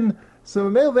Adin, so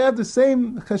male they have the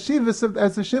same chashivas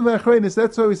as the Shiva Achronis.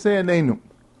 That's why we say Anenu.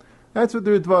 That's what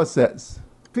the Ritva says.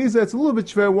 Please, that's a little bit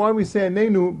shver why we say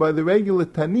Anenu by the regular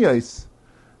Tanias.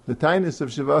 The Taanis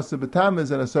of Shivasa B'Tamaz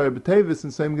and Asari B'Tevis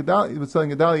and Saim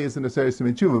Gedalia is in Asari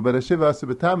Simei but a Shivasa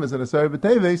B'Tamaz and Asari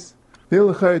B'Tevis, the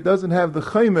Ilachar doesn't have the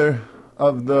chaymer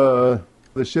of the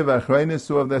Shiva Achronis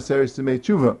or of the Asari Simei.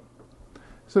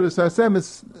 So the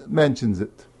Sarsemis mentions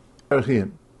it.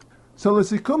 So the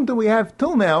Sikum that we have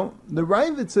till now, the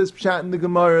Ravid says pshat in the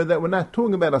Gemara that we're not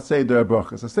talking about Aseder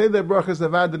Brachas. Aseder Brachas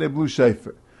avad they blew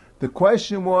shofar. The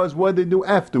question was what they do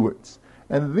afterwards,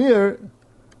 and there.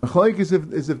 Machlokes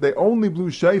is if they only blew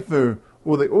shofar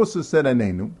or they also said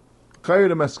Anenu. Chayr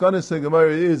the Maskanas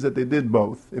Gemara is that they did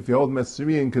both. If you hold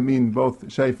Masriyan can mean both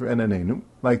shofar and Anenu,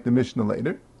 like the Mishnah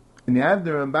later. And you have the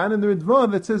Ramban and the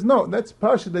Ritva that says no, that's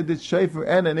Pasha that did shofar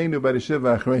and Anenu by the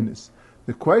Shiva Achronis.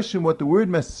 The question what the word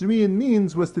Masriyan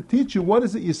means was to teach you what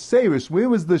is it Yiseiris, where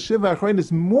was the Shiva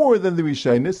Achronis more than the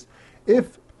Rishonis?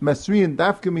 If Masriyan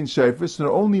Dafka means shofar,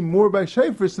 so only more by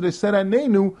shofar, so they said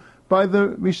Anenu by the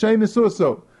Rishonis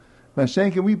also.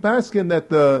 Mashenka, we paskin that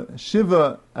the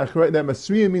Shiva, that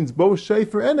Masriya means both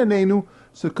shofar and Anenu,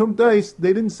 so Kumtais,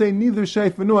 they didn't say neither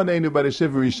shofar nor Anenu by the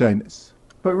Shiva Rishonis.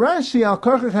 But Rashi,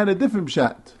 Al-Karchach had a different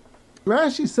pshat.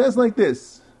 Rashi says like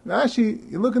this,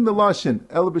 Rashi, you look in the Lashon,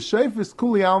 El B'Shofar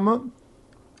Kuli Alma,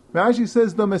 Rashi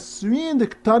says, the Masriyan, the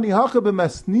Ktani Hacha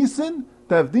B'Masnisin,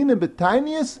 the Avdina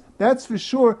B'Tainias, that's for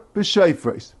sure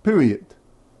B'Shofars, period.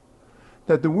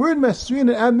 That the word Masriyan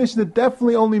and Ad Mishnah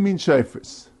definitely only means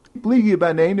shofars. Pligi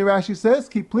b'aneinu, Rashi says,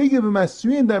 ki pligi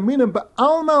b'masriin d'amrinam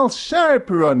ba'almal shar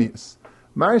peronius.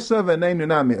 Marsa v'aneinu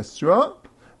nami asra,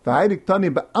 v'haidik tani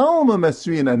ba'alma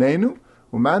masriin aneinu,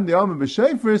 u'man di'alma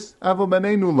b'shefris, aval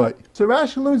b'aneinu loy. So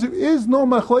Rashi learns there is no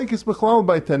machlokes b'chlal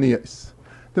by Taanis.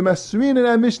 The masriin in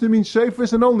that Mishnah means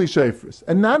shefris and only shefris,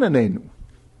 and not aneinu.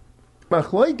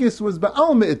 Machlokes was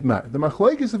ba'alma itmar. The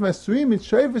machlokes of masriin means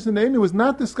shefris and aneinu was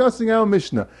not discussing our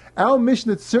Mishnah. Our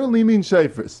Mishnah certainly means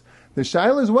shefris. The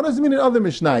shaila is, what does it mean in other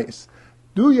Mishnayos?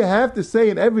 Do you have to say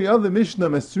in every other Mishnah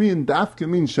Masriin dafka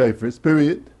means shayfers,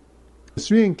 period?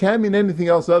 Masriin can't mean anything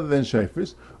else other than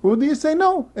shayfers? Or do you say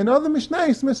no? In other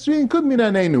Mishnayos, Masriin could mean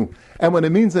anenu. And when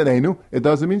it means anenu, it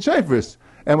doesn't mean shayfers.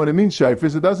 And when it means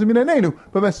shayfers, it doesn't mean anenu.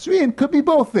 But Masriin could be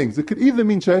both things. It could either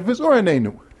mean shayfers or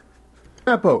anenu.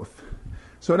 Not both.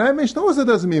 So that Mishnah also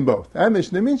doesn't mean both. That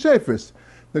Mishnah means shayfers.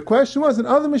 The question was, in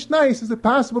other Mishnayos, is it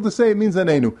possible to say it means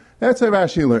anenu? That's how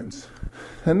Rashi learns.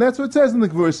 And that's what it says in the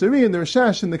Gvur Sari, and the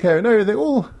Rashash, and the Karanari, they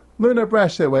all learn up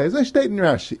Rashi that way, as I state in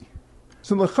Rashi.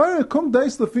 So l'chara kum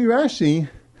dais lefi Rashi,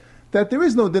 that there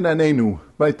is no din anenu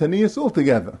by Taanis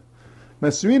altogether.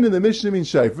 Masrin in the Mishnah means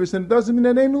shayfers, and it doesn't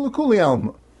mean anenu l'kuli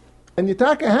alma. And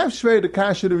Yitaka have shvei the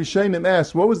kasha the Rishonim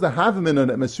asked, what was the havamin on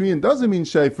that Masrin doesn't mean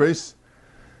shayfers?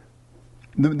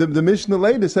 The Mishnah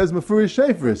later says Mefurish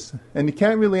Shayfris, and you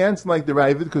can't really answer like the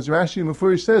Ravid because Rashi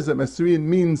Mefurish says that Masriyan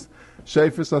means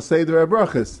Shayfris al Seder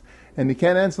Abrachas, and you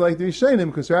can't answer like the Rishonim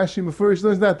because Rashi Mefurish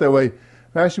learns not that way.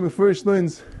 Rashi Mefurish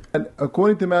learns, and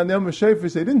according to Ma'an Yom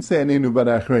Shayfris, they didn't say Anenu but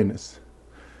Aharon.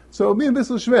 So it'll be a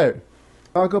bissel shver.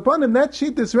 I'll go upon him that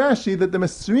sheet is Rashi that the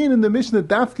Masriyan in the Mishnah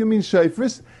Dafka means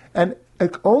Shayfris, and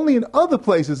only in other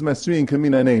places Masriyan can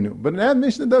mean Anenu, but in that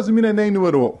Mishnah doesn't mean Anenu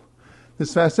at all. The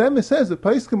Sfas Emes says the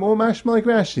Paiskim all mashma like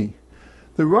Rashi.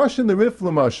 The Rosh and the Rif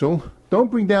Lamashal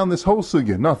don't bring down this whole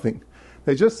sugya, nothing.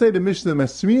 They just say the Mishnah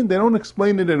Masriin, they don't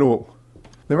explain it at all.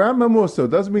 The Rambam also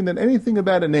doesn't bring down anything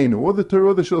about Anenu, or the Torah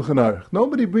or the Shulchan Aruch.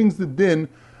 Nobody brings the din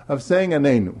of saying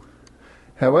Anenu.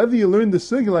 However, you learn the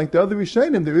sugya like the other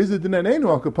Rishonim, there is a din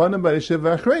Anenu, akapanim by the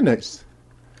Sheva Achreinos.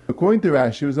 According to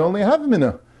Rashi, it was only a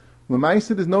Havamina.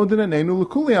 L'maisa there's no din Anenu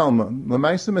l'kuli alma.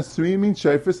 L'maisa Masriin means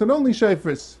Shayfris and only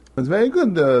Shayfris. It's very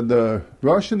good. The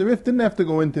Rosh and the Rif didn't have to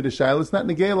go into the Shaila. It's not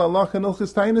Negei Allah and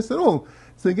Ilchis Taanis at all.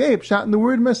 It's Negei Pshat in the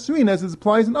word Masrin as it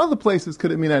applies in other places.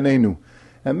 Could it mean Anenu?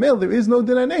 And Mel, there is no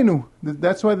din Anenu.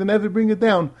 That's why they never bring it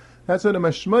down. That's why the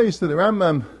Mashmayis, the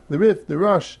Rambam, the Rif, the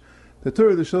Rosh, the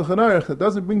Torah, the Shulchan Aruch, that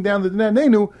doesn't bring down the din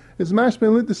Anenu, is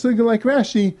Mashmei lit the Sugya like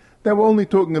Rashi that we're only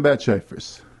talking about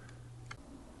Shayfers.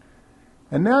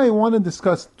 And now I want to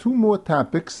discuss two more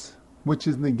topics, which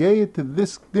is Negei to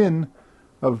this din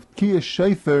of Kiyah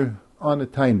Shayfer on a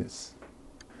Taanis.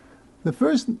 The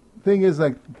first thing is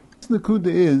like, the Nakuda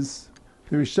is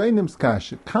the Rishonim's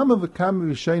Kasha. Kama v'kama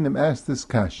Rishonim asked this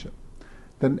Kasha.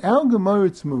 That in Al Gemara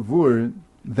it's Mavur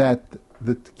that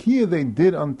the Kiyah they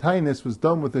did on Taanis was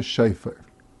done with a Shayfer.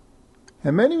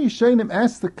 And many Rishonim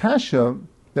asked the Kasha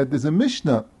that there's a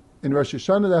Mishnah in Rosh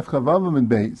Hashanah Daf Chavavim and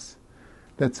Beis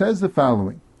that says the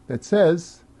following. That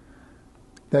says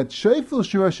that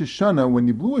Shayfel Rosh Hashanah, when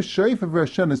you blew a Shayf of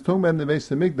Rosh Hashanah, is talking about in the Beis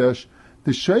HaMikdash,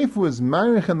 the Shayf was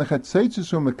Marich and the Chatzaitzis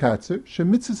from a Katzer,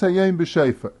 Shemitzis Hayayim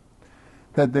b'Shayfer.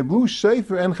 That they blew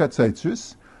Shayfer and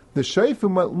Chatzaitzis, the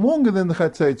Shayfer went longer than the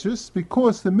Chatzaitzis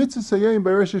because the Mitzis Hayayim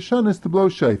by Rosh Hashanah is to blow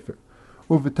Shayfer.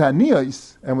 Over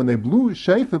Tanias, and when they blew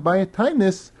Shayfer by a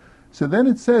Taanis, so then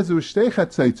it says, Ushtei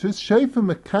Chatzaitzis, Shayfer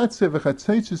Mekatzer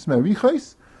v'Chatzaitzis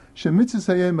Marichais, Shemitzis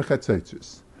Hayayim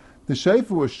b'Chatzaitzis. The Shayfer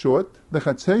was short, the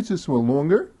Chatzaitzis were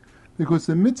longer, because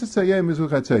the Mitzvah Sayem is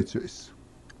with Chatzaitzis.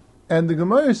 And the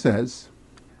Gemara says,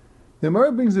 the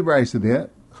Gemara brings the Brisa there,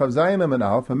 Chav Zayin Am and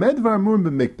Alf, Hamed Varmur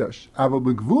b'Mikdash, Aval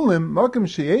b'Gvulim, Makam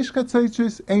Sheyesh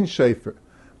Chatzaitzis, Ein Shayfer.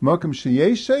 Makam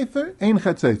Sheyesh Shayfer, Ein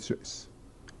Chatzaitzis.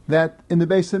 That in the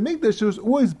Beis HaMikdash there was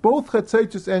always both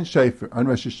Chatzaitzis and Shayfer. On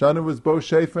Rosh Hashanah was both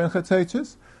Shayfer and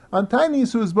Chatzaitzis. On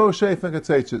Taanis it was both Shayfer and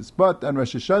Chatzaitzis. But on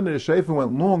Rosh Hashanah the Shayfer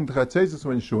went long, the Chatzaitzis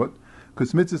went short,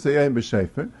 because Mitzvah Sayayim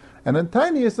b'Shayfer. And on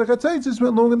Taanis the Chatzaitzis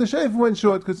went long and the Shayfer went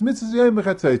short, because Mitzvah Sayayim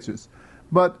b'Chatzaitzis.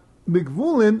 But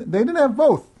B'Gvulin, they didn't have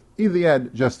both. Either you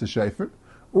had just the Shayfer,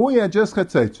 or you had just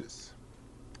Chatzaitzis.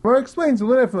 Gemara explains, we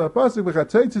learn from the Pasuk,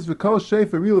 V'Chatzaitzis v'Kol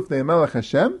Shayfer real Lifnei Melech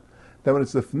Hashem, that when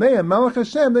it's Lifnei Melech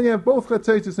Hashem, then you have both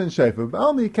Chatzaitzis and Shayfer.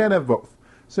 Ba'alma, you can't have both.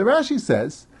 So Rashi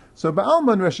says, so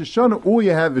Ba'alma and Rosh Hashanah, all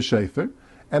you have is Shayfer,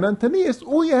 and on Tanias,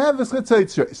 all you have is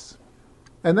Chatzaitzis.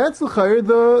 And that's the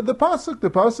Pasuk. The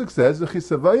Pasuk says,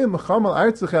 V'chisavayim m'chamal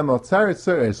artzechem al tzaret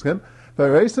ser eschem,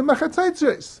 v'reisim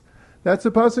m'chatzaitzis. That's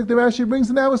the Pasuk that Rashi brings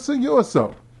in our Sugya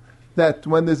also. That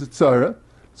when there's a tzara,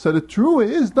 so the trua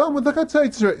is done with the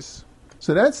chatzaitzis.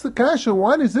 So that's the kasha.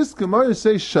 Why does this Gemara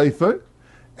say shayfer?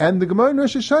 And the Gemara in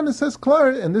Rosh Hashanah says klar,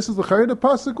 and this is the Chayr the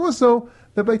Pasuk also,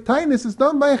 that by Taanis is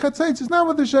done by a chatzaitz, it's not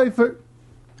with the shayfer.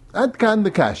 Ad kan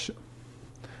the kasha.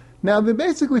 Now, there are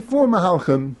basically four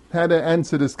mahalchim how to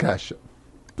answer this kasha.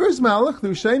 First malach, the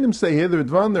Rishonim say here, the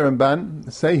Ridvan, the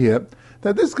Ramban say here,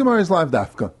 that this Gemara is live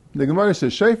dafka. The Gemara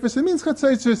says shayfer, so it means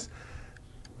chatzaitz.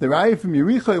 The Raya from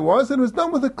Yericho was, and it was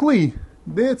done with a kli.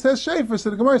 There it says shayfer, so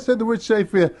the Gemara said the word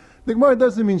shayfer here. The Gemara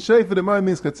doesn't mean shayfer, the Gemara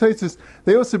means chatzaitz.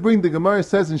 They also bring the Gemara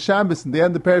says in Shabbos, in the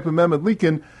end of the Perek Mehmet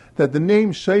Likin, that the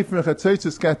name shayfer and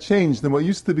chatzaitz got changed, and what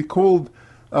used to be called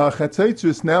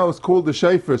chatzaitz now is called the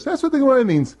shayfer. So that's what the Gemara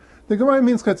means. The Gemara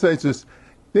means chatzaitz.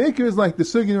 The ikar is like the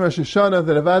sugi in Rosh Hashanah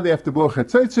that avadi have to blow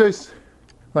chatzaitz.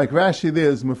 Like Rashi there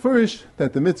is mefurish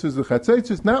that the mitzvah is with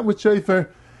chatzaitz, not with shayfer,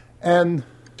 and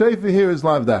shayfer here is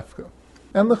lav dafka.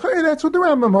 And l'chayr, that's what the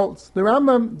Rambam holds. The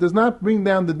Rambam does not bring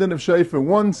down the din of shayfer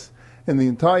once in the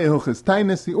entire Hilchos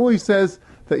Taanis. He always says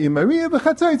that Yemariya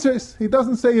b'chatzaitz. He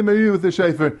doesn't say Yemariya with the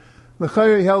shayfer.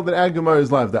 L'chayr, he held that Agamar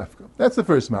is lav dafka. That's the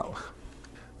first malach.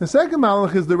 The second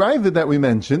malach is the Ravid that we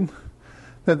mentioned,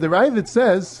 that the Ravid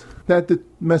says that the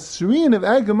Masriyan of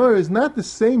Agamar is not the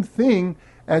same thing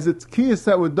as its kiyas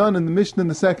that were done in the Mishnah in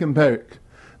the second parak.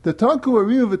 The taku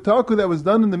ariyu v'taku that was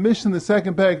done in the Mishnah in the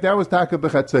second parak, that was taka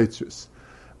b'chatzaitz.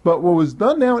 But what was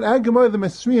done now in Agamar, the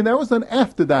Masriyan, that was done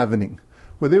after davening,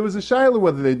 where there was a shayla,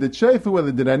 whether they did shayfer,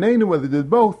 whether they did anenu, whether they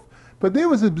did both. But there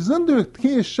was a b'zunder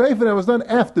kiyas shayfer that was done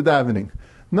after davening.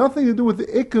 Nothing to do with the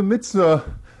ikka mitzvah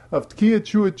of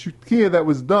tkiyah that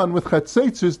was done with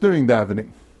chatzaitz during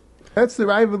davening. That's the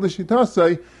Rav of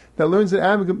L'Shitasai that learns that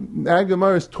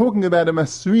Agamar is talking about a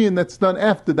Masriyan that's done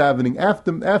after davening,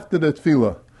 after the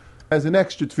tefillah, as an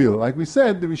extra tefillah. Like we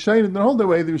said, the Rishonim don't hold that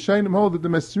way. The Rishonim hold that the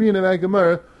Masriyan of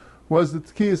Agamar was the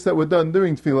tkiyas that were done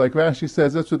during tefillah. Like Rashi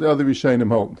says, that's what the other Rishonim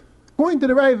hold. According to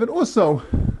the Rav, and also,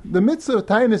 the mitzvah of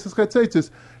Taanis is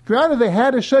chatzaitz. Granted, they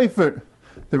had a shayfer.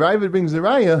 The Rav brings the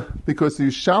raya because the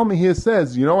Yishalmi here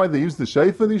says, you know why they use the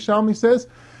shayfer, the Yishalmi says?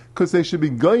 Because they should be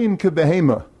goyin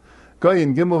kebehema.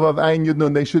 Goyin, Gimel Vav Ayin Yud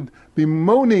Nun, they should be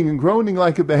moaning and groaning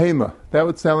like a behema. That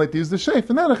would sound like they use the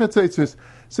shayfer, not a chatzaitz.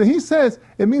 So he says,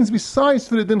 it means besides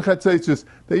for the din chatzaitz,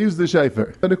 they use the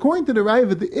shayfer. But according to the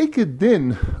Rav, the ikad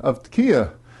din of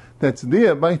tkiyah that's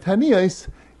there by Taanis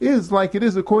is like it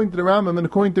is according to the Rambam and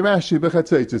according to Rashi by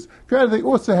chatzaitz. Granted, they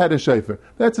also had a shayfer.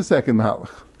 That's the second mahalach.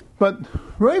 But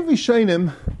Rav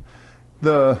Rishonim,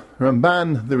 the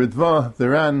Ramban, the Ritva, the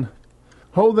Ran,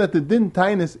 hold that the din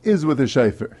Taanis is with a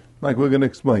shayfer, like we're going to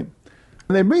explain.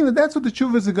 And they bring that's what the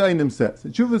Tshuvas Againim says. The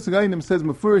Tshuvas Againim says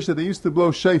mefurish that they used to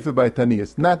blow shayfer by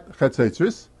Taanis, not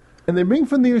chatzaitz. And they bring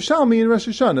from the Yerushalmi in Rosh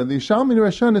Hashanah. The Yerushalmi in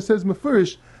Rosh Hashanah says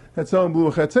mefurish that someone blew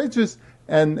a chatzaitz,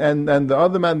 and the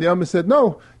other man, the Amma, said,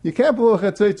 no, you can't blow a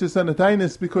chatzaitz on a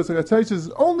Taanis because a chatzaitz is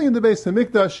only in the Beis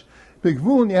HaMikdash. Big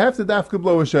Vul, and you have to dafka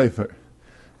blow a shayfer.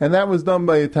 And that was done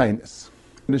by a Taanis.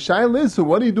 And the shaila is, so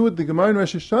what do you do with the Gemara in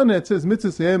Rosh Hashanah? It says mitzvah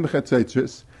seyem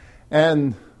b'chatzaitz.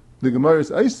 And the Gemara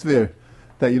is eisver,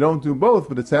 that you don't do both,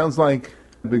 but it sounds like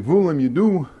Big Vulim you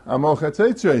do amal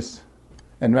chatzaitz.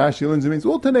 And Rashi learns it means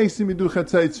all Tanaisim you do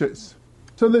chatzaitz.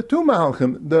 So the two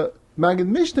mahalchim, the Magid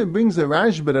Mishnah brings a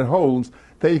Rashba that holds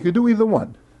that you could do either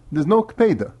one. There's no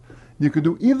kpeda. You could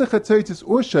do either chatzaitz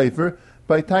or shayfer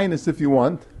by Taanis if you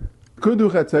want. Could do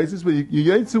chatzaitz, but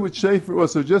you yetsu with shayfer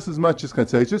also just as much as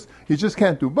chatzaitz. You just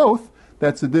can't do both.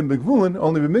 That's the din b'gvulin.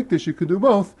 Only b'mikdash you could do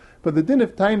both. But the din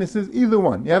of Taanis is either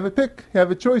one. You have a pick. You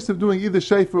have a choice of doing either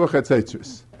shayfer or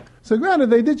chatzaitz. So granted,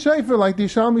 they did shayfer like the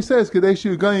Yishalmi says,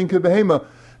 kadeshu gayin kebehema.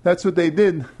 That's what they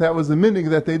did. That was the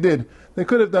minig that they did. They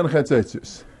could have done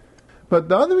chatzaitz. But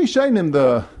the other Rishonim,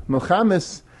 the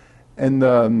Melchamis and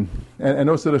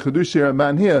also the Chedushi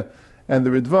Ramban here, and the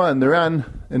Ritva and the Ran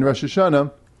in Rosh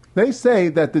Hashanah, they say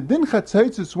that the din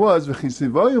chatzaitz was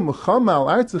v'chisivoyu muchama al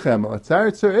artzechem al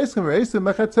atzaritzer eschem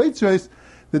v'eisem b'chatzaitz.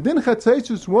 The din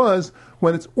chatzaitz was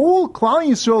when it's all Klal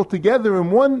Yisrael together in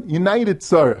one united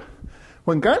tzara.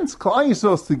 When God's Klal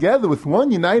Yisrael is together with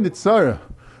one united tzara,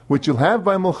 which you'll have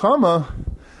by mulchama,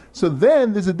 so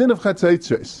then there's a din of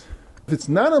chatzaitz. If it's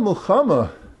not a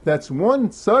mulchama, that's one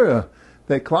tzara,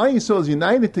 that Klal Yisrael is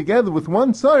united together with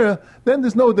one tzara, then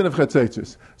there's no din of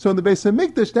chatzaitz. So in the Beis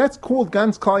HaMikdash, that's called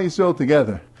Gans Klal Yisrael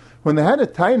together. When they had a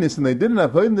Taanis and they didn't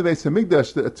have in the Beis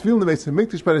HaMikdash, the tefillah in the Beis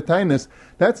HaMikdash by the Taanis,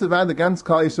 that's about the Gans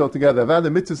Klal Yisrael together, about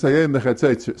the mitzvah sayim the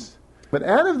chatzaitz. But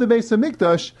out of the Beis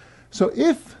HaMikdash, so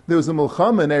if there was a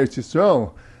mulchama in Eretz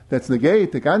Yisrael that's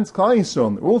negate the Gans Klal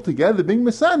Yisrael, they're all together being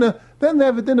Masana, then they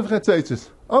have a din of chatzaitz.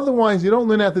 Otherwise, you don't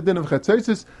learn out the din of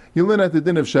chatzaitz, you learn out the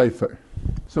din of shayfer.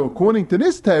 So according to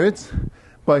this teretz,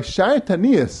 By Shar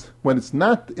Taanis, when it's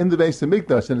not in the Beis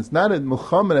HaMikdash and it's not in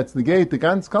Muhammad that's negated to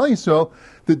Gans Kal Yisrael,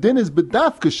 the din is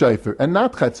bedafka shayfer and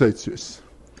not chatzaitzis.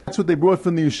 That's what they brought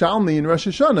from the Yushalmi in Rosh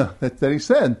Hashanah. That he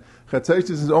said chatzaitzis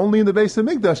is only in the Beis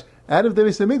HaMikdash. Out of the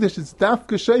Beis HaMikdash, it's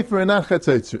dafka shayfer and not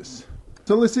chatzaitzis.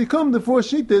 So l'sikum, the four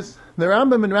shittas, the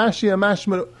Rambam and Rashi and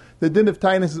Mashma, the din of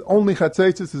Taanis is only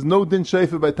chatzaitzis. There's no din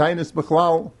shayfer by Taanis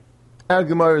b'chlal. Our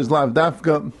Gemara is lav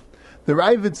dafka. The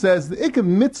Ravid says the ikam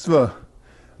mitzvah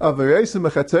of a reisim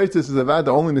of chatzaitzis is avad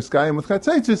only niskayim with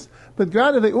chatzaitzis, but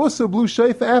rather they also blew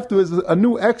shayfa afterwards, a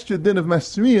new extra din of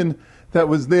masriyan that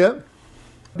was there.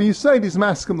 But you say these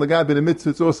maskim lagabi the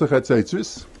mitzvah, it's also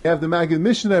chatzaitzis. You have the Maggid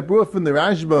Mishnah brought from the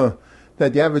Rashba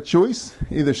that you have a choice,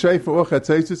 either shayfa or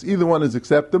chatzaitzis, either one is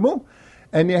acceptable,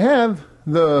 and you have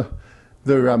the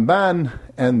Ramban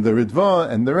and the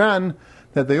Ritva and the Ran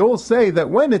that they all say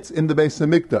that when it's in the Beis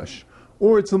HaMikdash,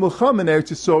 or it's a Mulcham in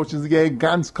Eretz Yisrael, which is the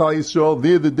Gans Kal Yisrael,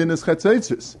 there the din is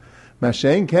chatzaitzis.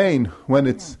 Mashen Kain, when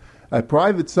it's a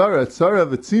private tzara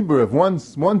of a tzibur, of one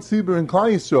tzibur in Kal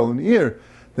Yisrael, an ear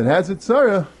that has a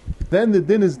tzara, then the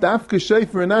din is dafka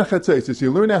shayfer and not chatzaitzis.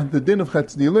 You learn out the din of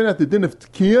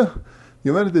Tkiyah,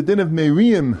 you learn out the din of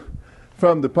Meriim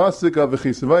from the pasuk of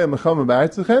V'chisavaya Mechama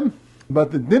Ba'artzachem,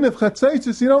 but the din of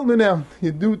chatzaitzis you don't learn out.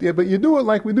 But you do it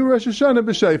like we do Rosh Hashanah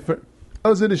b'shayfer.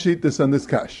 Those are the shittas on this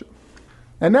kasha.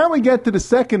 And now we get to the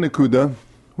second Nakuda,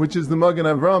 which is the Magen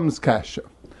Avram's kasha.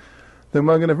 The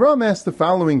Magen Avram asks the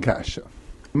following kasha.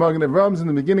 The Magen Avram's in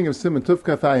the beginning of Siman Tuf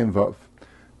Kaf Ayin Vav.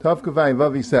 Tuf Kaf Ayin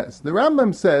Vav, he says, the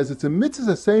Rambam says it's a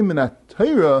mitzvah same in a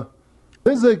Torah,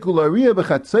 Lizay Kularia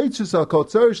b'chatzaitzis al kol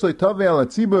tzarish le'tavei al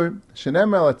atzibur,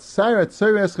 shenemar al atzar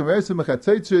atzar eschem v'esim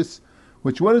b'chatzaitzis,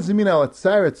 which what does it mean al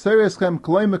atzar atzar eschem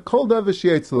kolay mekol dav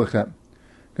v'shietz lechem,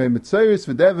 kay mitzaris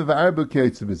v'dev v'arbu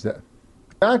kietz b'zeh.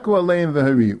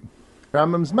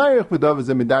 Rambam's Marich B'Dav is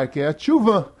a Midarkei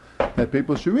Atshuva that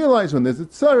people should realize when there's a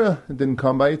tzara, it didn't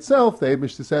come by itself, the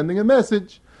Eibush is sending a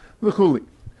message, v'chuli.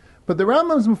 But the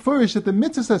Rambam's Mefurish that the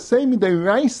mitzvah sasemi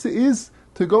deraisa is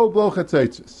to go blow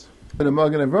chatzaitzis. And the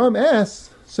Magen Avram asks,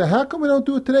 so how come we don't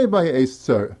do it today by a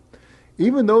tzara?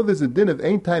 Even though there's a din of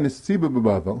ein tainis tzibur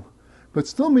b'bavel, but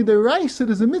still midaraisa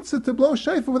there's a mitzvah to blow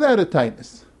shayfa without a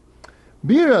tainis.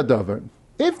 Bira davar.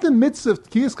 If the mitzvah of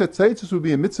Tkiyas Chatzaitzis would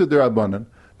be a mitzvah derabanan,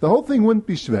 the whole thing wouldn't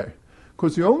be shver,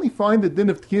 because you only find the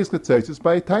din of Tkiyas Chatzaitzis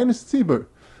by a Taanis Tzibur.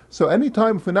 So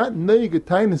anytime if we're not neig a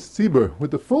Taanis Tzibur, with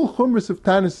the full chumras of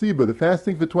Taanis Tzibur, the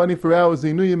fasting for 24 hours,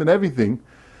 the inuyim and everything,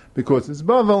 because it's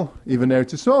Bavel, even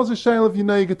Eretz Yisrael is a shayla of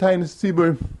neig a Taanis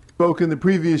Tzibur, spoke in the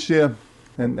previous year,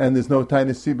 and there's no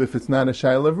Taanis Tzibur if it's not a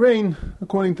shayla of rain,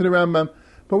 according to the Rambam.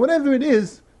 But whatever it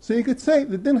is, so you could say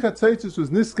the din Chatzaitzis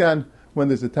was niskan when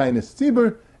there's a Taanis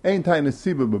Tzibur, ain't Taanis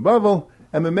Tzibur b'bavel,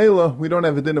 and Memela, we don't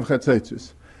have a din of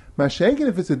Chatzaitzis. Mashenkin,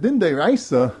 if it's a din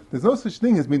deraisa, there's no such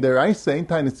thing as min deraisa, ain't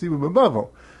Taanis Tzibur b'bavel.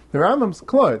 The Rambam's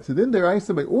clear, it's a din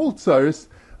deraisa by all tzaris,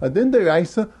 a din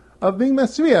deraisa of being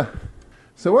Masriya.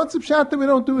 So what's the pshat that we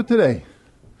don't do it today?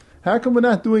 How come we're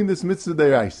not doing this mitzvah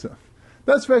deraisa?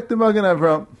 That's fact the Magen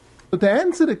Avram. So to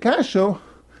answer the kasha,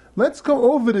 let's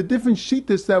go over the different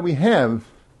shittas that we have,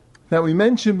 that we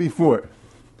mentioned before.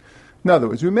 In other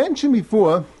words, we mentioned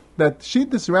before that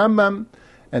Shittas Rambam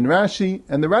and Rashi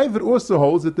and the Ravid also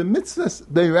holds that the mitzvah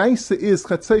deraisa is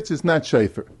chatzaitzis, not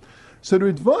shayfer. So the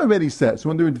Ritva already says,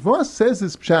 when the Ritva says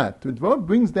this pshat, the Ritva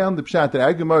brings down the pshat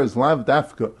that Agamar is lav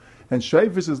dafka and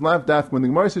shayfers is lav dafka. When the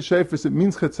Gemara says shayfers, it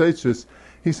means chatzaitzis.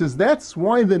 He says that's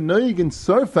why the noig in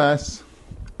Sarfas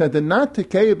that they're not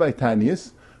tekei by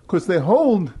Taanis, because they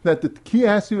hold that the tekiyah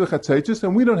has to be chatzaitzis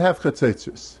and we don't have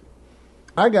chatzaitzis.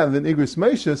 I got an Igris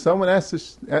Moshe. Someone asked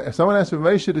for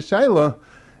Moshe the Shaila.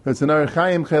 It's an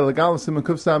Arachaim Chelagalasim and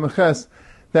Kufsa Meches.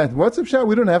 That what's up, Shah?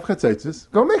 We don't have chatzaitzis.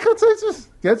 Go make chatzaitzis.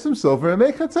 Get some silver and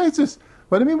make chatzaitzis.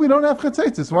 What do you mean we don't have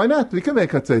chatzaitzis? Why not? We can make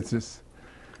chatzaitzis.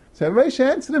 So Moshe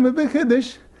answered him a big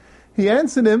chiddush. He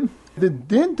answered him, the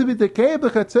din to be tekei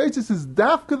b'chatzaitzis is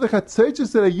dafka the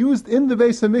chatzaitzis that are used in the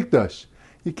Beis HaMikdash.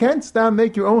 You can't stop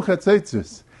make your own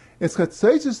chatzaitzis. It's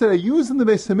chatzaitzis that are used in the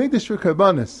Beis HaMikdash for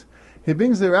karbanis. He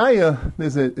brings the raya.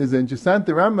 There's an interesting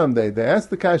Rambam day. They ask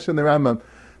the kasha in the Rambam.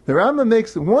 The Rambam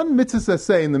makes one mitzvah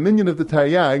say in the minyan of the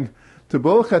Taryag to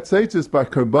bol chatzaitzis by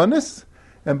karbanis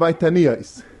and by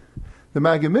taniyos. The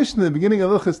Maggid Mishnah in the beginning of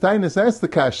Ilchas Taanis asked the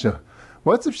kasha,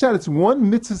 what's the pshat? It's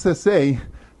one mitzvah say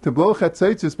to bol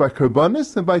chatzaitzis by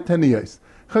karbanis and by taniyos.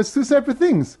 It's two separate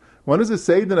things. One is a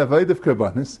seid and avoid of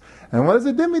karbanis, and one is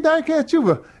a din midarkei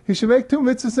tshuva. He should make two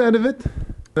mitzvahs out of it.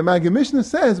 The Maggid Mishnah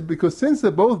says, because since they're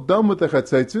both done with the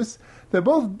chatzaitzis, they're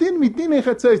both din midinei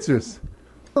chatzaitzis.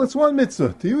 Well, it's one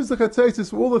mitzvah, to use the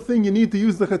chatzaitzis for all the thing you need to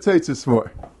use the chatzaitzis for.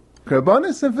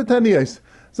 Karbanis and for taniyos.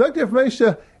 Sagt Rav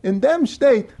Moshe, in them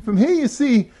state, from here you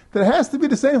see that it has to be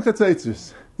the same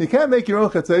chatzaitzis. You can't make your own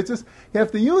chatzaitzis. You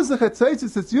have to use the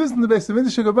chatzaitzis that's used in the base of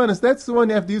Midrash Rabbanis. That's the one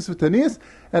you have to use for Taanis.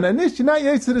 And Anish, you're not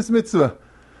yetzer this mitzvah.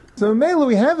 So in Mela,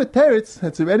 we have a teretz,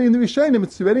 it's already in the Rishonim,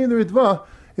 it's already in the Ritva.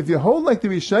 If you hold like the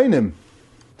Rishonim,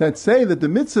 that say that the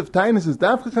mitzvah of Taanis is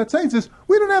dafka chatzaitzis,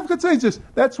 we don't have chatzaitzis.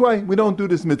 That's why we don't do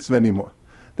this mitzvah anymore.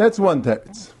 That's one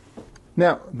teretz.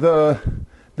 Now,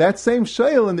 that same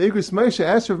shayl in the Igros Moshe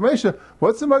asked Rav Moshe,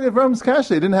 what's the Magen Avrahm's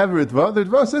kasha? He didn't have a Ritva. The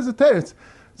Ritva says a teretz.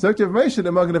 So Rav Moshe,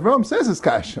 the Magen Avraham says it's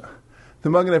kasha. The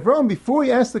Magen Avraham, before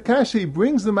he asks the kasha, he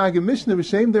brings the Magen Mishnah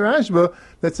B'Shem Derashba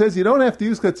that says you don't have to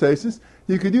use chatzaitzis.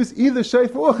 You could use either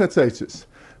shayfa or chatzaitzis.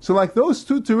 So like those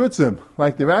two terutzim,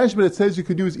 like the Rashba that says you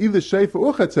could use either shayfa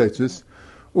or chatzaitzis,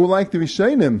 or like the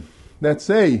Rishonim that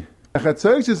say a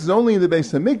chatzaitzis is only in the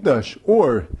Beis HaMikdash,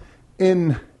 or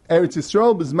in Eretz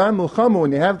Yisrael B'Zman Milchama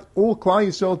when you have all Klal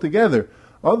Yisrael together.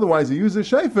 Otherwise you use a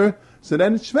shayfer, so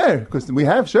then it's fair, because we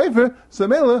have shayfer, so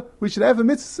Mela, we should have a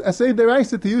mitzvah asay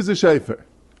deraisa to use a shayfer.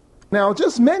 Now I'll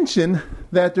just mention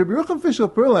that Rabbi Yerucham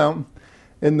Fischel Perlau,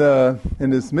 in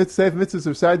this mitzvah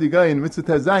of Sadi Gai in mitzvah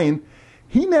Tazayin,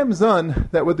 he names on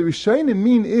that what the Rishonim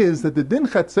mean is that the din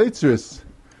chatzaitzris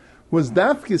was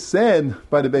dafke said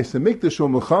by the Beis HaMikdash or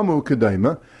Milchama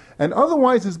Kedaima, and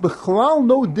otherwise is bechlal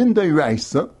no din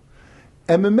deraisa,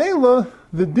 and memela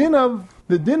the din of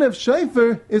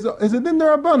shayfer is a din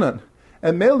derabanan.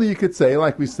 And mele you could say,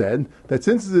 like we said, that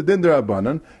since it's a din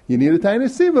derabanan, you need a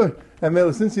Taanis sibur. And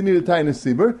mele, since you need a Taanis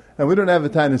sibur, and we don't have a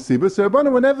Taanis sibur, so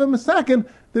Rabbanan would never misaken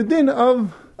the din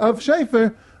of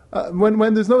shayfer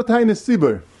when there's no Taanis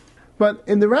sibur. But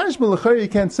in the Rashba l'chayr you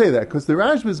can't say that, because the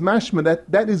Rashba is mashma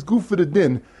that is good for the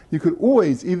din. You could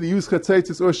always either use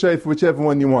chatzaitzis or shayfer, whichever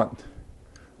one you want.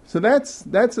 So that's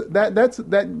in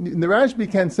the Rashba you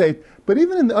can't say it. But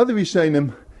even in the other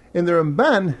Rishonim, in the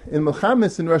Ramban, in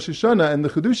Melchamis, in Rosh Hashanah, and the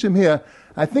Chedushim here,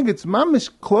 I think it's mamish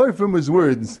clear from his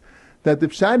words that the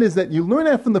pshat is that you learn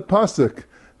that from the pasuk.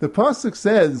 The pasuk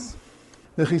says,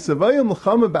 "The chisavayu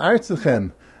melchama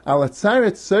ba'artzechem al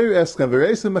atzaret seir eschem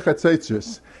v'reisem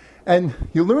mechatzaitzris," and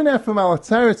you learn that from al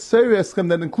atzaret seir eschem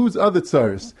that includes other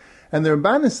tzaris. And the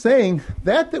Ramban is saying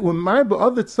that when marba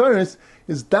other tzaris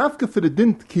is dafka for the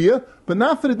din tkiya, but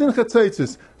not for the din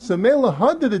chatzaitzis. So mela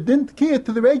hadda the din tkiya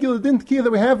to the regular din tkiya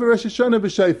that we have in Rosh Hashanah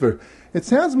b'shayfer. It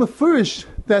sounds mafurish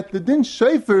that the din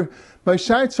shayfer by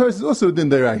shai tzaris is also a din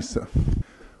deraisa.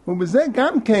 When we say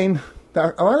gamkein,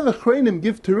 a lot of achreinim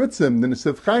give terutzim, the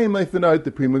Nesef Chaim Eifanart,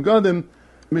 the Pri Megadim,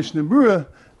 Mishnah Berurah,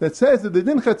 that says that the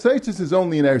din chatzaitzis is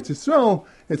only in Eretz Yisrael.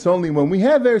 It's only when we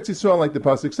have Eretz Yisrael, like the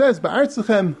pasuk says,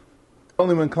 ba'artzechem,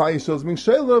 only when Klal Yisrael is being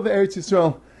shayla over Eretz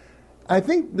Yisrael. I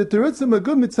think the terutzim are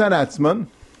good mitzad atzman,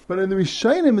 but in the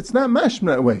Rishonim it's not mashma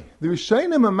that way. The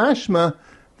Rishonim are mashma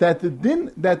that the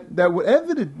din that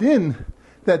whatever the din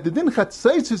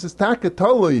chatzaitzis is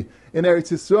takatoloi in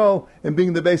Eretz Yisrael and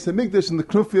being the Beis HaMikdash and the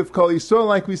knufi of Kol Yisrael,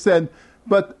 like we said.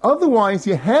 But otherwise,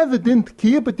 you have a din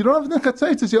tkiyah, but you don't have a din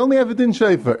chatzaitzis. You only have a din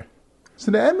shayfer.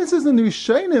 So the emphasis in the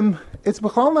Rishonim, it's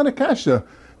b'chal not a kasha.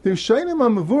 The Rishonim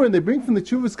are mavur, and they bring from the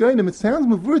Tshuvas Gainim. It sounds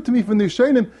mavur to me from the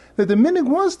Rishonim that the minig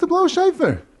was to blow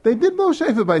shayfer. They did blow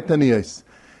shayfer by Tanias.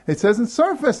 It says in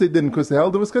Sarfes they didn't, because they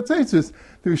held it was chatzaitzis.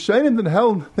 The Rishonim that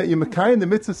held that you makai in the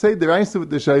mitzvah say the raisa with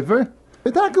the shayfer,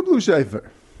 they taka blew shayfer.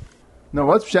 Now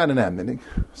what's pshat in that minig?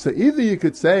 So either you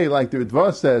could say, like the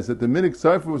Ritva says, that the minig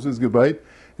Sarfes was gebayit.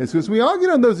 It's because we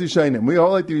argued on those Rishonim. We all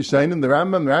like the Rishonim, the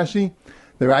Rambam, Rashi,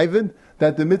 the Ravid,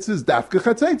 that the mitzvah is dafka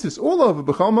chatzaitzis all over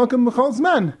b'chal makam b'chal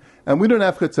zman, and we don't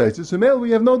have chatzaitzis. So male,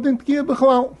 we have no din tkiyah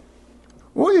b'chalal.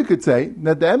 Or you could say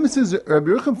that the emphasis Rabbi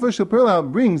Yerucham Fischel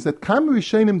Perlau brings that Kam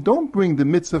Rishonim don't bring the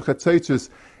mitzvah of chatzaitzis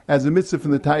as a mitzvah from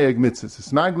the Tayag mitzvahs. The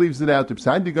Smag leaves it out, the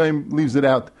Psadi Goyim leaves it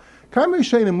out. Kam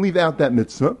Rishonim leave out that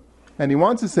mitzvah, and he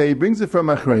wants to say, he brings it from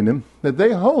Achreinim, that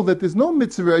they hold that there's no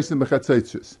mitzvah reisim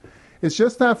b'chatzaitzis. It's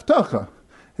just haftacha.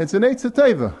 It's an eitz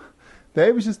teva. The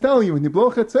Eivish is telling you, when you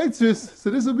blow chatzaitzis, so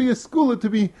this will be a skula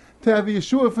to have a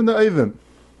Yeshua from the Eivim.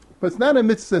 But it's not a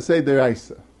mitzvah say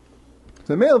deraisa.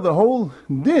 So the whole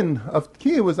din of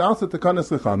Tkiyah was also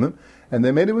Takanas Lechamim, and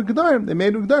they made it with Gedarim. They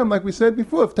made it with Gedarim, like we said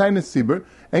before, of Taanis Sibur,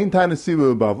 ain't Taanis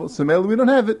Sibur Bavel. So we don't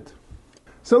have it.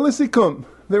 So Lisikum,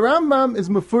 the Rambam is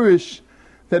mafurish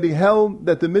that he held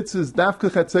that the mitzvah is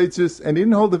dafka chatzaitzis, and he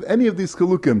didn't hold of any of these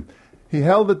kalukim. He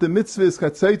held that the mitzvah is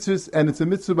chatzaitzis, and it's a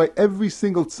mitzvah by every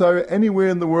single tzara anywhere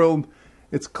in the world.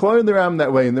 It's clear in the Ram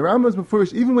that way. And the Rambam is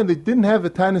mafurish, even when they didn't have a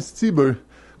Taanis Tzibur,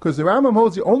 because the Rambam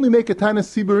holds you only make a Taanis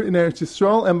Tzibur in Eretz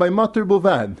Yisrael and by Matar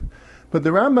Bulvad. But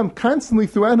the Rambam constantly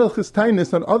throughout Hilchos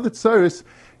Taanis on other tzaris,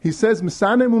 he says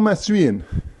Misanim u'Masriyin.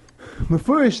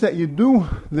 mefurish that you do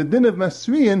the din of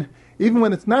Masriyan even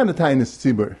when it's not a Taanis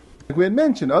tzibur. Like we had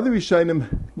mentioned, other Rishonim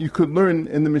you could learn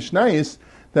in the Mishnayos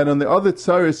that on the other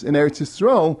tzaris in Eretz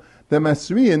Yisrael, the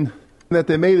Masriyan, that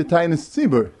they made a Taanis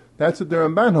tzibur. That's what the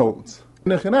Ramban holds.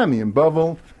 In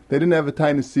Bavel, they didn't have a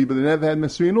Taanis tzibur, they never had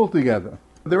Masriyan altogether.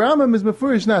 The Rambam is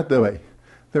mefurish not that way.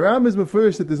 The Rambam is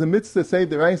mefurish that there's a mitzvah say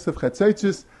the rice of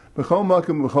chatzaitis b'chol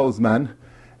makom b'chol zman,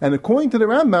 and according to the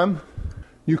Rambam,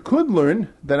 you could learn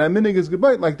that a minig is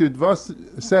gebayt, like the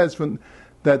Dvas says from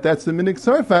that's the minig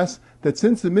sarfas, that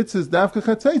since the mitzvah is dafka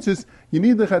chatzaitis, you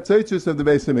need the chatzaitis of the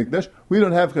Beis HaMikdash. We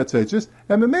don't have chatzaitis,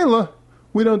 and Memela,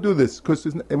 we don't do this because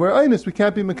we're honest. We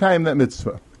can't be mekayim that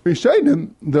mitzvah.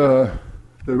 Rishonim, the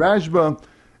Rashba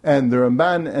and the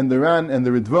Ramban and the Ran and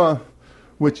the Ridva,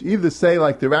 which either say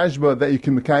like the Rashba that you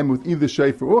can mekayim with either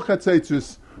shayfer or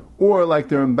chatzaitis, or like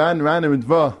the Ramban, Ran and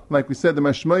Ridva, like we said, the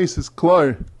Mashmais is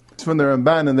klar from the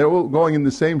Ramban, and they're all going in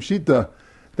the same shita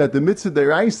that the mitzvah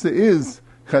deraisa is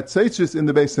chatzaitis in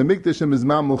the Beis HaMikdash and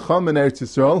Mizman Mulcham in Eretz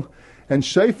Yisrael, and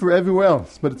shayfer everywhere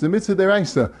else, but it's a mitzvah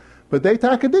deraisa. But they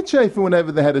taka did shayfer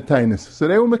whenever they had a taanis, so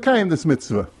they were mekayim this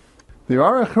mitzvah. There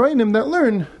are Aharonim that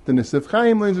learn, the Nisif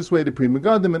Chaim learns this way, the Pri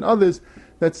Megadim and others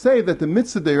that say that the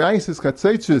mitzvah deraisa is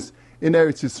chatzaitis in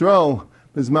Eretz Yisrael,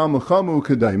 Mizman Mulcham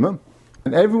u'Kedaima,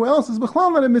 and everywhere else is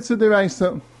b'chlal not a mitzvah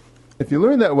deraisa. If you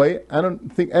learn that way, I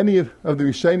don't think any of the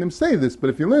Rishonim say this, but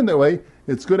if you learn that way,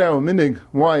 it's good our minig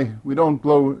why we don't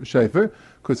blow shayfer,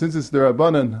 because since it's the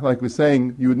Rabbanan, like we're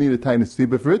saying, you would need a tiny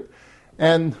tzibah for it.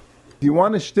 And if you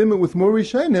want to shtim it with more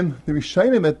Rishonim, the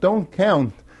Rishonim that don't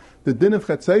count the din of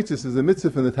chatzaitis as a mitzvah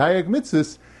from the Taryag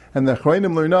mitzvahs, and the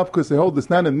Acharonim learn up because they hold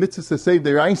it's not a mitzvah to save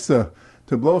their Isa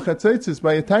to blow chatzaitis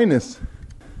by a tainis.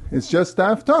 It's just the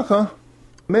avtacha.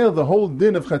 The whole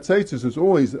din of chatzaitis is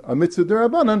always a mitzvah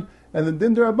derabanan, and the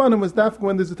din derabanan was dafka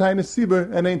when there's a tainis sibur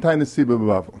and ain't tainis sibur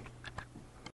b'bavel.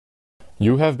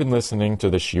 You have been listening to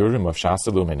the Shiurim of Shas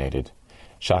Illuminated.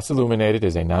 Shas Illuminated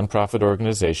is a non-profit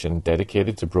organization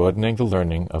dedicated to broadening the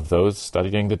learning of those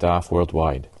studying the daf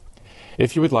worldwide.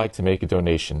 If you would like to make a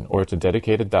donation or to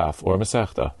dedicate a daf or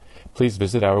masechta, please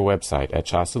visit our website at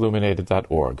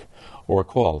shasilluminated.org or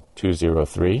call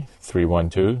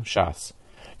 203-312-SHAS.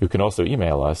 You can also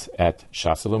email us at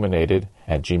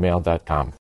shasilluminated@gmail.com.